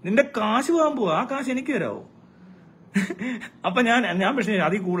നിന്റെ കാശ് പോകാൻ പോവാ. ആ കാശ് എനിക്ക് തരാവോ? അപ്പൊ ഞാൻ പക്ഷേ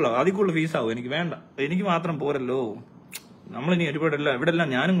അതിൽ കൂടുതൽ ഫീസാവും. എനിക്ക് വേണ്ട. എനിക്ക് മാത്രം പോരല്ലോ. നമ്മളിനി ഇവിടെ എല്ലാം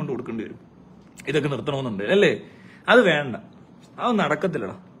ഞാനും കൊണ്ട് കൊടുക്കേണ്ടി വരും. ഇതൊക്കെ നിർത്തണമെന്നുണ്ട് അല്ലേ? അത് വേണ്ട. അത്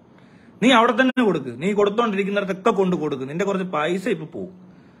നടക്കത്തില്ലടാ. നീ അവിടെ തന്നെ കൊടുക്ക്. നീ കൊടുത്തോണ്ടിരിക്കുന്നിടത്തൊക്കെ കൊണ്ട് കൊടുക്ക്. നിന്റെ കുറച്ച് പൈസ ഇപ്പൊ പോവും.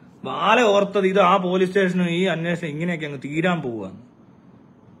 ബാല ഓർത്തത് ഇത് ആ പോലീസ് സ്റ്റേഷനും ഈ അന്വേഷണം ഇങ്ങനെയൊക്കെ അങ്ങ് തീരാൻ പോവാന്ന്.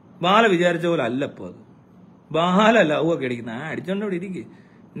 ബാല വിചാരിച്ച പോലെ അല്ല ഇപ്പൊ അത്. ബാല ലവൊക്കെ അടിക്കുന്ന അടിച്ചോണ്ട് ഇവിടെ ഇരിക്കും.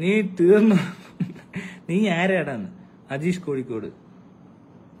 നീ തീർന്നു. നീ ആരാടാന്ന്? അജീഷ് കോഴിക്കോട്.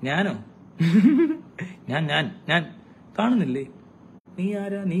 ഞാനോ? ഞാൻ കാണുന്നില്ലേ? നീ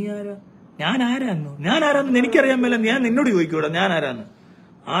ആരാ? ഞാൻ ആരാന്ന് എനിക്കറിയാൻ മേല. ഞാൻ നിന്നോട് ചോദിക്കൂടാ ഞാൻ ആരാന്ന്.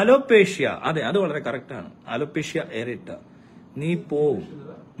 അലോപേഷ്യ. അതെ, അത് വളരെ കറക്റ്റാണ്. അലോപേഷ്യ എറിട്ട. നീ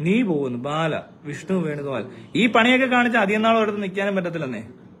പോകുന്നു ബാല. വിഷ്ണു വേണുഗോപാൽ. ഈ പണിയൊക്കെ കാണിച്ച അധികം നാളും അടുത്ത് നിൽക്കാനും പറ്റത്തില്ലെന്നേ.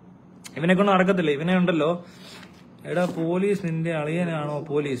 ഇവനെ കൊണ്ട് നടക്കത്തില്ല. ഇവനെ ഉണ്ടല്ലോ. എടാ പോലീസ് നിന്റെ അളിയനാണോ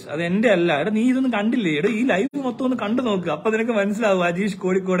പോലീസ്? അത് എന്റെ അല്ല. എടാ നീ ഇതൊന്നും കണ്ടില്ലേ? എടാ ഈ ലൈവ് മൊത്തം ഒന്ന് കണ്ടു നോക്ക്. അപ്പൊ നിനക്ക് മനസ്സിലാവും. അജീഷ്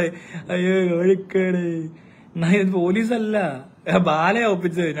കോഴിക്കോട്. അയ്യോ കോഴിക്കോട്. ഇത് പോലീസല്ല, ബാലയെ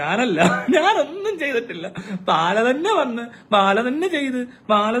ഒപ്പിച്ചത്. ഞാനൊന്നും ചെയ്തിട്ടില്ല. ബാല തന്നെ വന്ന് ബാല തന്നെ ചെയ്ത്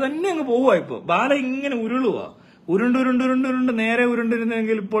ബാല തന്നെ അങ്ങ് പോവുക. ഇപ്പൊ ബാല ഇങ്ങനെ ഉരുളുവാ. ഉരുണ്ട് നേരെ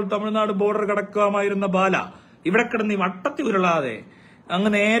ഉരുണ്ടിരുന്നെങ്കിൽ ഇപ്പോൾ തമിഴ്നാട് ബോർഡർ കടക്കാമായിരുന്ന ബാല ഇവിടെ കിടന്ന് വട്ടത്തി ഉരുളാതെ അങ്ങ്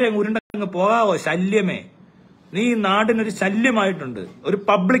നേരെ ഉരുണ്ടങ്ങ് പോകാവോ? ശല്യമേ, നീ നാടിനൊരു ശല്യമായിട്ടുണ്ട്. ഒരു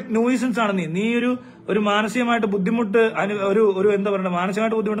പബ്ലിക് ന്യൂയിസൻസ് ആണ് നീ. ഒരു മാനസികമായിട്ട് ബുദ്ധിമുട്ട് ഒരു എന്താ പറയുക,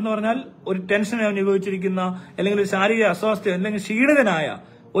 മാനസികമായിട്ട് ബുദ്ധിമുട്ടെന്ന് പറഞ്ഞാൽ ഒരു ടെൻഷൻ അനുഭവിച്ചിരിക്കുന്ന, അല്ലെങ്കിൽ ഒരു ശാരീരിക അസ്വാസ്ഥ്യം, അല്ലെങ്കിൽ ക്ഷീണിതനായ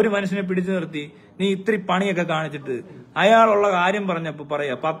ഒരു മനുഷ്യനെ പിടിച്ചു നിർത്തി നീ ഇത്തിരി പണിയൊക്കെ കാണിച്ചിട്ട് അയാളുള്ള കാര്യം പറഞ്ഞപ്പോ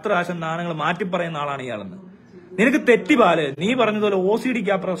പറയാ 10 പ്രാവശ്യം നാണങ്ങൾ മാറ്റി പറയുന്ന ആളാണ് ഇയാളെന്ന്. നിനക്ക് തെറ്റി ബാല. നീ പറഞ്ഞതുപോലെ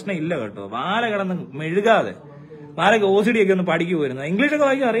OCDക്ക് ആ പ്രശ്നം ഇല്ല കേട്ടോ. ബാല കിടന്ന് മെഴുകാതെ. ബാലക്ക് OCD ഒക്കെ ഒന്ന് പഠിക്കു വരുന്നത്. ഇംഗ്ലീഷൊക്കെ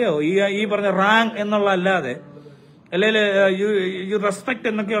വായിക്കാൻ അറിയാവോ? ഈ പറഞ്ഞ റാങ്ക് എന്നുള്ള അല്ലാതെ, അല്ലെങ്കിൽ യു റെസ്പെക്ട്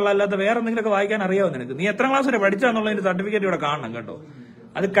എന്നൊക്കെയുള്ള അല്ലാതെ വേറെ എന്തെങ്കിലുമൊക്കെ വായിക്കാൻ അറിയാവോ നിനക്ക്? നീ എത്ര ക്ലാസ് വരെ പഠിച്ചാന്നുള്ളതിന്റെ സർട്ടിഫിക്കറ്റ് ഇവിടെ കാണണം കേട്ടോ.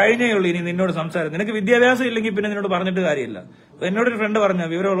 അത് കഴിഞ്ഞേ ഉള്ളൂ ഇനി നിന്നോട് സംസാരം. നിനക്ക് വിദ്യാഭ്യാസം ഇല്ലെങ്കിൽ പിന്നെ നിന്നോട് പറഞ്ഞിട്ട് കാര്യമില്ല. എന്നോടൊരു ഫ്രണ്ട് പറഞ്ഞു,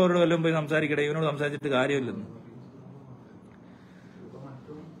 വിവരമുള്ളവരോട് വല്ലതും പോയി സംസാരിക്കട്ടെ, ഇവനോട് സംസാരിച്ചിട്ട് കാര്യമില്ലെന്ന്.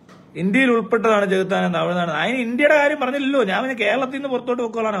 ഇന്ത്യയിൽ ഉൾപ്പെട്ടതാണ് ചെകുത്താൻ തമിഴ്നാട്. അതിന് ഇന്ത്യയുടെ കാര്യം പറഞ്ഞില്ലല്ലോ. ഞാൻ പിന്നെ കേരളത്തിൽ നിന്ന് പുറത്തോട്ട്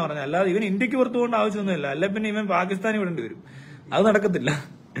പോക്കോളാണ് പറഞ്ഞത്. അല്ലാതെ ഇവൻ ഇന്ത്യക്ക് പുറത്തു പോകേണ്ട ആവശ്യമൊന്നുമില്ല. അല്ലെ പിന്നെ ഇവൻ പാകിസ്ഥാനിൽ വിടേണ്ടി വരും. അത് നടക്കത്തില്ല.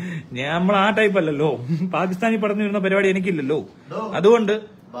 നമ്മൾ ആ ടൈപ്പ് അല്ലല്ലോ. പാകിസ്ഥാനിൽ പറഞ്ഞു വരുന്ന പരിപാടി എനിക്കില്ലല്ലോ. അതുകൊണ്ട്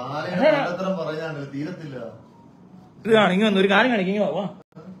ഇത് കാണിക്കും. ഒരു കാര്യം കാണിക്കും.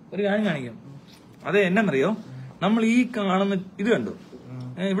 ഒരു കാര്യം കാണിക്കാം. അത് എന്നറിയോ? നമ്മൾ ഈ കാണുന്ന ഇത് കണ്ടു.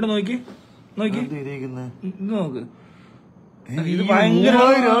 ഇവിടെ നോക്കി ഇത് നോക്ക്. ഇത് ഭയങ്കര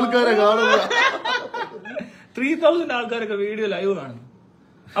 3000 ആൾക്കാരൊക്കെ വീഡിയോ ലൈവ് കാണുന്നു.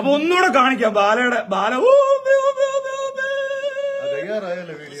 അപ്പൊ ഒന്നുകൂടെ കാണിക്കാം ബാല പോകുമ്പോ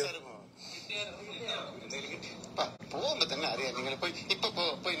തന്നെ അറിയാം. നിങ്ങൾ ഇപ്പൊ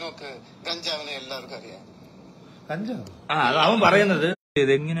പോയി നോക്ക്. ഗഞ്ചാവിനെ എല്ലാവർക്കും അറിയാം. അവൻ പറയുന്നത്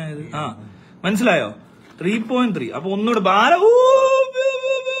ഇതെങ്ങനെയായത്? മനസ്സിലായോ? 3.3. അപ്പൊ ഒന്നുകൂടെ ബാല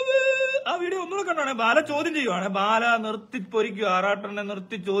ആ വീഡിയോ ഒന്നുകൂടെ കണ്ടോണേ. ബാല ചോദ്യം ചെയ്യുവാണ്. ബാല നിർത്തി പൊരിക്കുക, ആറാട്ടനെ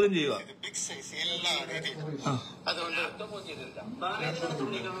നിർത്തി ചോദ്യം ചെയ്യുക. ബിഗ് സൈസ് എല്ലാ രീതിയിലും. അതുകൊണ്ട്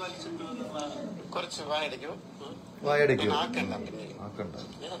കുറച്ച് വായടയ്ക്കോ ആക്കണ്ട.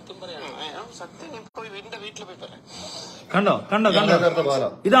 പിന്നെ സത്യം പോയി എന്റെ വീട്ടിൽ പോയി പറയാം. കണ്ടോ കണ്ടോ കണ്ടോ,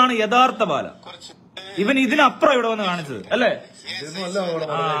 ഇതാണ് യഥാർത്ഥ ബാല. ഇവൻ ഇതിനപ്പുറം ഇവിടെ വന്ന് കാണിച്ചത് അല്ലേ?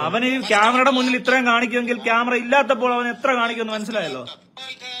 അവന് ഈ ക്യാമറയുടെ മുന്നിൽ ഇത്രയും കാണിക്കുമെങ്കിൽ ക്യാമറ ഇല്ലാത്തപ്പോൾ അവൻ എത്ര കാണിക്കുമെന്ന് മനസ്സിലായല്ലോ.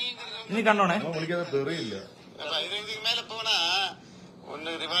 ഇനി കണ്ടോണേ.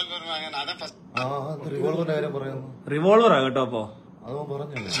 റിവോൾവറാ കേട്ടോ. അപ്പൊ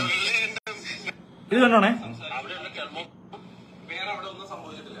ഇത് കണ്ടോണേ,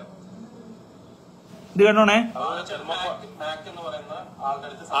 ഇത് കണ്ടോണേ.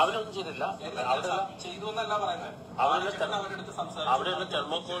 അവരൊന്നും ചെയ്തില്ല, അവിടെയുള്ള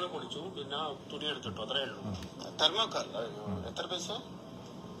തെർമോക്കോൾ കുടിച്ചു, പിന്നെ തുണി എടുത്തിട്ടു, അത്രേ ഉള്ളൂ. തെർമോക്കോൾ എത്ര പൈസ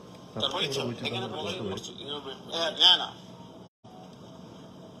ഞാനാ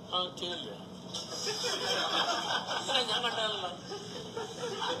ചെയ്തില്ലേ? ഞാൻ കണ്ടല്ലോ.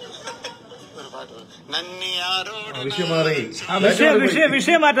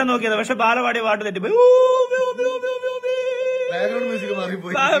 വിഷയം മാറ്റാൻ നോക്കിയത്, പക്ഷെ ബാലവാടി പാട്ട് തെറ്റിപ്പോയി.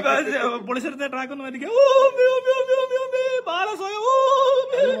 പൊളിച്ചെടുത്ത ട്രാക്ക് ഒന്ന് മാറ്റിക്കാം. ബാല സ്വയം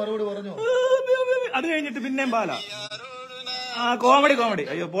അത് കഴിഞ്ഞിട്ട് പിന്നെയും ബാല കോമഡി.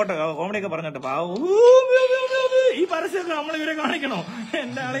 അയ്യോ പോട്ടെ, കോമഡി ഒക്കെ പറഞ്ഞിട്ട് ഈ പരസ്യമൊക്കെ നമ്മളിവരെ കാണിക്കണോ?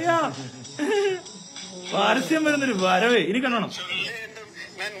 എന്റെ അളിയാ, പരസ്യം വരുന്നൊരു വരവേ. ഇനി കാണണം.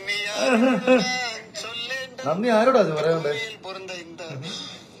 നന്ദി ആരോടാ പറയണ്ടേ?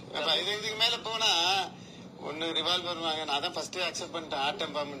 மேல போனா ஒன்னு ரிவால்வர் வாங்க, அதான் ஃபர்ஸ்ட் அக்செப்ட் பண்ணிட்டேன்.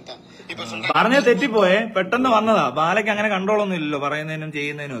 ஆட்டம் பாம்பிட்டேன். இப்ப പറഞ്ഞ തെറ്റിപ്പോയെ, പെട്ടെന്ന് വന്നതാ. ബാലയ്ക്ക് അങ്ങനെ കൺട്രോളൊന്നും ഇല്ലല്ലോ പറയുന്നതിനും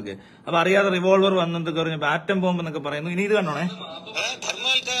ചെയ്യുന്നതിനും ഒക്കെ. അപ്പൊ അറിയാതെ റിവോൾവർ വന്നെന്നൊക്കെ പറഞ്ഞു, ആറ്റം ബോംബ് എന്നൊക്കെ പറയുന്നു. ഇനി ഇത് കണ്ടോണേ.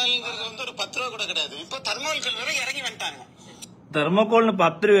 തെർമോൽക്കാൽங்கிறது வந்து ஒரு 10 ரூபாய் கூட கிடையாது. இப்ப തെർമോൽക്കാൽ വരെ ഇറങ്ങി വന്നിട്ടാണ്. തെർമോക്കോളിന്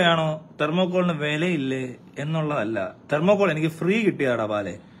 10 രൂപയാണോ? തെർമോക്കോളിന് വിലയില്ലേ എന്നുള്ളതല്ല. തെർമോക്കോൾ എനിക്ക് ഫ്രീ കിട്ടിയാടാ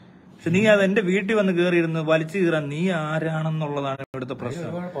ബാലെ. പക്ഷെ നീ അത് എന്റെ വീട്ടിൽ വന്ന് കയറിയിരുന്ന് വലിച്ചു കീറാൻ നീ ആരാണെന്നുള്ളതാണ് ഇവിടുത്തെ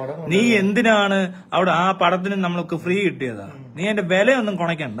പ്രശ്നം. നീ എന്തിനാണ് അവിടെ ആ പടത്തിന് നമ്മൾക്ക് ഫ്രീ കിട്ടിയതാ? നീ എന്റെ വിലയൊന്നും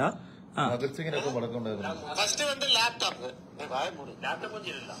കുണയ്ക്കണ്ട.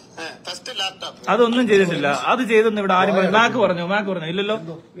 അതൊന്നും ചെയ്തിട്ടില്ല. അത് ചെയ്തൊന്നും ഇവിടെ ആരും പറഞ്ഞു. മാക്ക് പറഞ്ഞു ഇല്ലല്ലോ.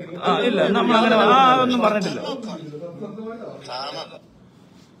 ഇല്ല, നമ്മൾ അങ്ങനെ ഒന്നും പറഞ്ഞിട്ടില്ല.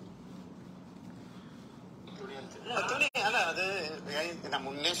 துணி அதான் அது நான்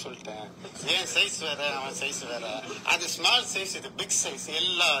முன்னே சொல்லிட்டேன். ஏன் சைஸ் வேற, அவன் சைஸ் வேற. அது ஸ்மால் சைஸ், இது பிக் சைஸ்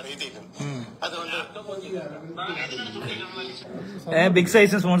எல்லா രീതിയിലും. അതുകൊണ്ട് ബിഗ്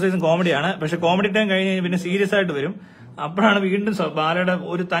സൈസും സ്മോൾ സൈസും കോമഡിയാണ്. പക്ഷെ കോമഡി ടൈം കഴിഞ്ഞ് പിന്നെ സീരിയസ് ആയിട്ട് വരും. അപ്പോഴാണ് വീണ്ടും ബാലയുടെ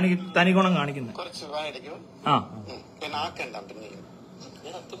ഒരു തനി ഗുണം കാണിക്കുന്നത്. കുറച്ച് വായടയ്ക്കും പിന്നെ ആക്കണ്ട. പിന്നെ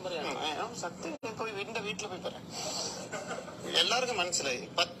സത്യം പോയി എന്റെ വീട്ടിൽ പോയി പറയാം. എല്ലാവർക്കും മനസ്സിലായി.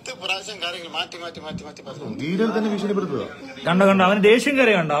 10 പ്രാവശ്യം കാര്യങ്ങൾ മാറ്റി കണ്ടോ അവന് ദേഷ്യം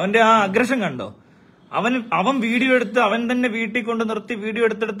കയറി കണ്ടോ? അവന്റെ ആ അഗ്രഷൻ കണ്ടോ? അവൻ വീഡിയോ എടുത്ത് അവൻ തന്നെ വീട്ടിൽ കൊണ്ട് നിർത്തി വീഡിയോ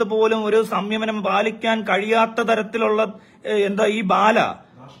എടുത്തെടുത്ത് പോലും ഒരു സംയമനം പാലിക്കാൻ കഴിയാത്ത തരത്തിലുള്ള എന്താ ഈ ബാല,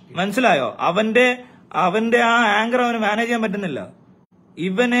 മനസ്സിലായോ? അവന്റെ ആ ആങ്കർ അവന് മാനേജ് ചെയ്യാൻ പറ്റുന്നില്ല.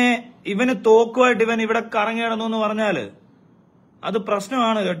 ഇവന് തോക്കുമായിട്ട് ഇവൻ ഇവിടെ കറങ്ങി കിടന്നു എന്ന് പറഞ്ഞാല് അത്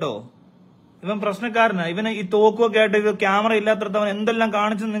പ്രശ്നമാണ് കേട്ടോ. ഇവൻ പ്രശ്നക്കാരനാ. ഇവന് ഈ തോക്കുമൊക്കെ ആയിട്ട് ഇത് ക്യാമറ ഇല്ലാത്തടത്ത് അവൻ എന്തെല്ലാം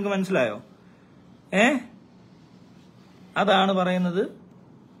കാണിച്ചെന്ന് നിങ്ങൾക്ക് മനസ്സിലായോ? അതാണ് പറയുന്നത്.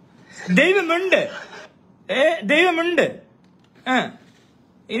 ദൈവമുണ്ട്.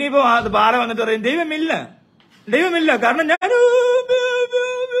 ഇനിയിപ്പോ ബാല വന്നിട്ട് പറയും ദൈവമില്ല കാരണം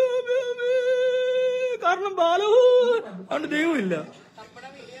കാരണം ബാല അതുകൊണ്ട് ദൈവമില്ല.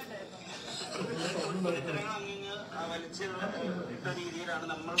 രീതിയിലാണ്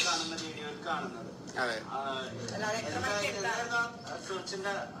നമ്മൾ കാണുന്ന വീഡിയോയിൽ കാണുന്നത്.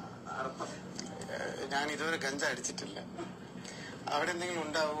 ഞാൻ ഇതുവരെ ഗഞ്ച അടിച്ചിട്ടില്ല. അവിടെ എന്തെങ്കിലും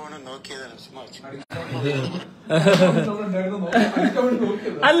ഉണ്ടാവുമോ നോക്കിയതാണ്.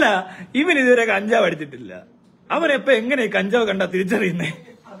 അല്ല, ഇവൻ ഇതുവരെ കഞ്ചാവ് അടിച്ചിട്ടില്ല. അവനെപ്പോ എങ്ങനെ കഞ്ചാവ് കണ്ടാ തിരിച്ചറിയുന്നേ?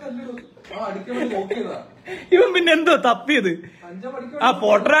 ഇവൻ പിന്നെ എന്തോ തപ്പിയത്? ആ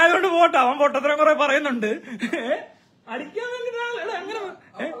പൊട്ടറായതുകൊണ്ട് പോട്ടെ, അവൻ പൊട്ടത്തരം കുറെ പറയുന്നുണ്ട്. അടിക്കാൻ വേണ്ടി അങ്ങനെ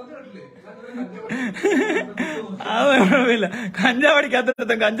അത് കുഴപ്പമില്ല. കഞ്ചാവ്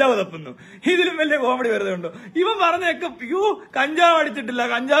അടിക്കാത്ത കഞ്ചാവ് തപ്പുന്നു. ഇതിലും വലിയ കോമഡി വെറുതെ ഉണ്ടോ? ഇവൻ പറഞ്ഞൊക്കെ അയ്യോ കഞ്ചാവ് അടിച്ചിട്ടില്ല,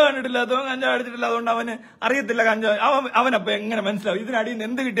 കഞ്ചാവ് കണ്ടിട്ടില്ല, കഞ്ചാവ് അടിച്ചിട്ടില്ല, അതുകൊണ്ട് അവന് അറിയത്തില്ല കഞ്ചാവ്. അവനപ്പൊ എങ്ങനെ മനസ്സിലാവും? ഇതിനടിയിൽ നിന്ന്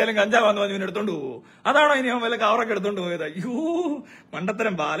എന്ത് കിട്ടിയാലും കഞ്ചാവാന്ന് പറഞ്ഞ് ഇവൻ എടുത്തോണ്ട് പോവോ? അതാണോ ഇനി അവൻ വല്ല കവറൊക്കെ എടുത്തോണ്ട് പോയത്? അയ്യോ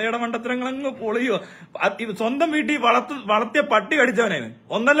മണ്ടത്തരം, ബാലയുടെ മണ്ടത്തരങ്ങളങ്ങ് പൊളിയോ. സ്വന്തം വീട്ടിൽ വളർത്തിയ പട്ടി കടിച്ചവനാണ്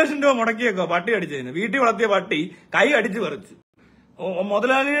 1.5 ലക്ഷം രൂപ മുടക്കിയേക്കോ പട്ടി കടിച്ചതിന്. വീട്ടിൽ വളർത്തിയ പട്ടി കൈ അടിച്ച് പറിച്ചു.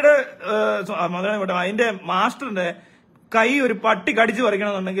 മുതലാളിയുടെ അതിന്റെ മാസ്റ്ററിന്റെ കൈ ഒരു പട്ടി കടിച്ചു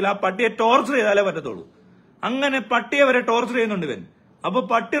പറിക്കണമെന്നുണ്ടെങ്കിൽ ആ പട്ടിയെ ടോർച്ചർ ചെയ്താലേ പറ്റത്തുള്ളൂ. അങ്ങനെ പട്ടിയെ വരെ ടോർച്ചർ ചെയ്യുന്നുണ്ട് ഇവൻ. അപ്പൊ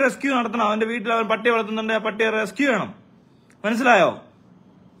പട്ടി റെസ്ക്യൂ നടത്തണം. അവന്റെ വീട്ടിൽ അവൻ പട്ടിയെ വളർത്തുന്നുണ്ട്, ആ പട്ടിയെ റെസ്ക്യൂ ചെയ്യണം. മനസ്സിലായോ?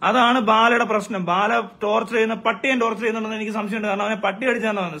 അതാണ് ബാലയുടെ പ്രശ്നം. ബാല ടോർച്ചർ ചെയ്യുന്ന പട്ടിയെ ടോർച്ചർ ചെയ്യുന്നുണ്ടെന്ന് എനിക്ക് സംശയമുണ്ട്. കാരണം അവനെ പട്ടി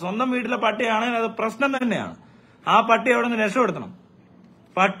അടിച്ചാന്ന് പറഞ്ഞത്. സ്വന്തം വീട്ടിലെ പട്ടിയാണെങ്കിൽ അത് പ്രശ്നം തന്നെയാണ്. ആ പട്ടിയെ അവിടെ നിന്ന് രക്ഷപ്പെടുത്തണം.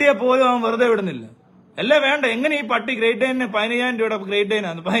 പട്ടിയെ പോലും അവൻ വെറുതെ വിടുന്നില്ല. അല്ലേ വേണ്ട. എങ്ങനെ ഈ പട്ടി ഗ്രേറ്റ് ഡൈനിന് 15,000 രൂപയുടെ ഗ്രേറ്റ്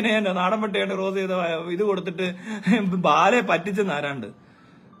ഡൈനാണ്, 15,000 രൂപ നാടൻ പട്ടിയാണ് റോസ് ചെയ്ത ഇത് കൊടുത്തിട്ട് ബാലയെ പറ്റിച്ചെന്ന് ആരാണ്ട്.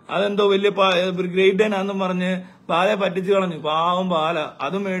 അതെന്തോ വലിയ ഗ്രേറ്റ് ഡൈനാന്നും പറഞ്ഞ് ബാലയെ പറ്റിച്ചു കളഞ്ഞു. പാവം ബാല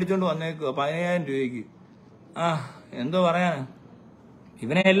അതും മേടിച്ചോണ്ട് വന്നേക്കുക 15,000 രൂപയ്ക്ക്. എന്തോ പറയാനാ,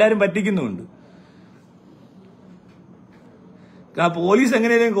 ഇവനെ എല്ലാരും പറ്റിക്കുന്നുണ്ട്. പോലീസ്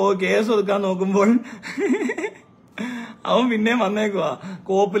എങ്ങനെയും കേസ് ഒതുക്കാൻ നോക്കുമ്പോൾ അവൻ പിന്നെയും വന്നേക്കുവാ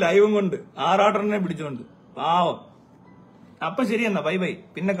കോപ്പ് ലൈവും കൊണ്ട് ആറാട്ടനെ പിടിച്ചോണ്ട്. പാവം. അപ്പൊ ശരി എന്നാ, ബൈ ബൈ,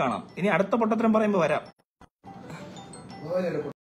 പിന്നെ കാണാം. ഇനി അടുത്ത പൊട്ടത്തരം പറയുമ്പോ വരാം.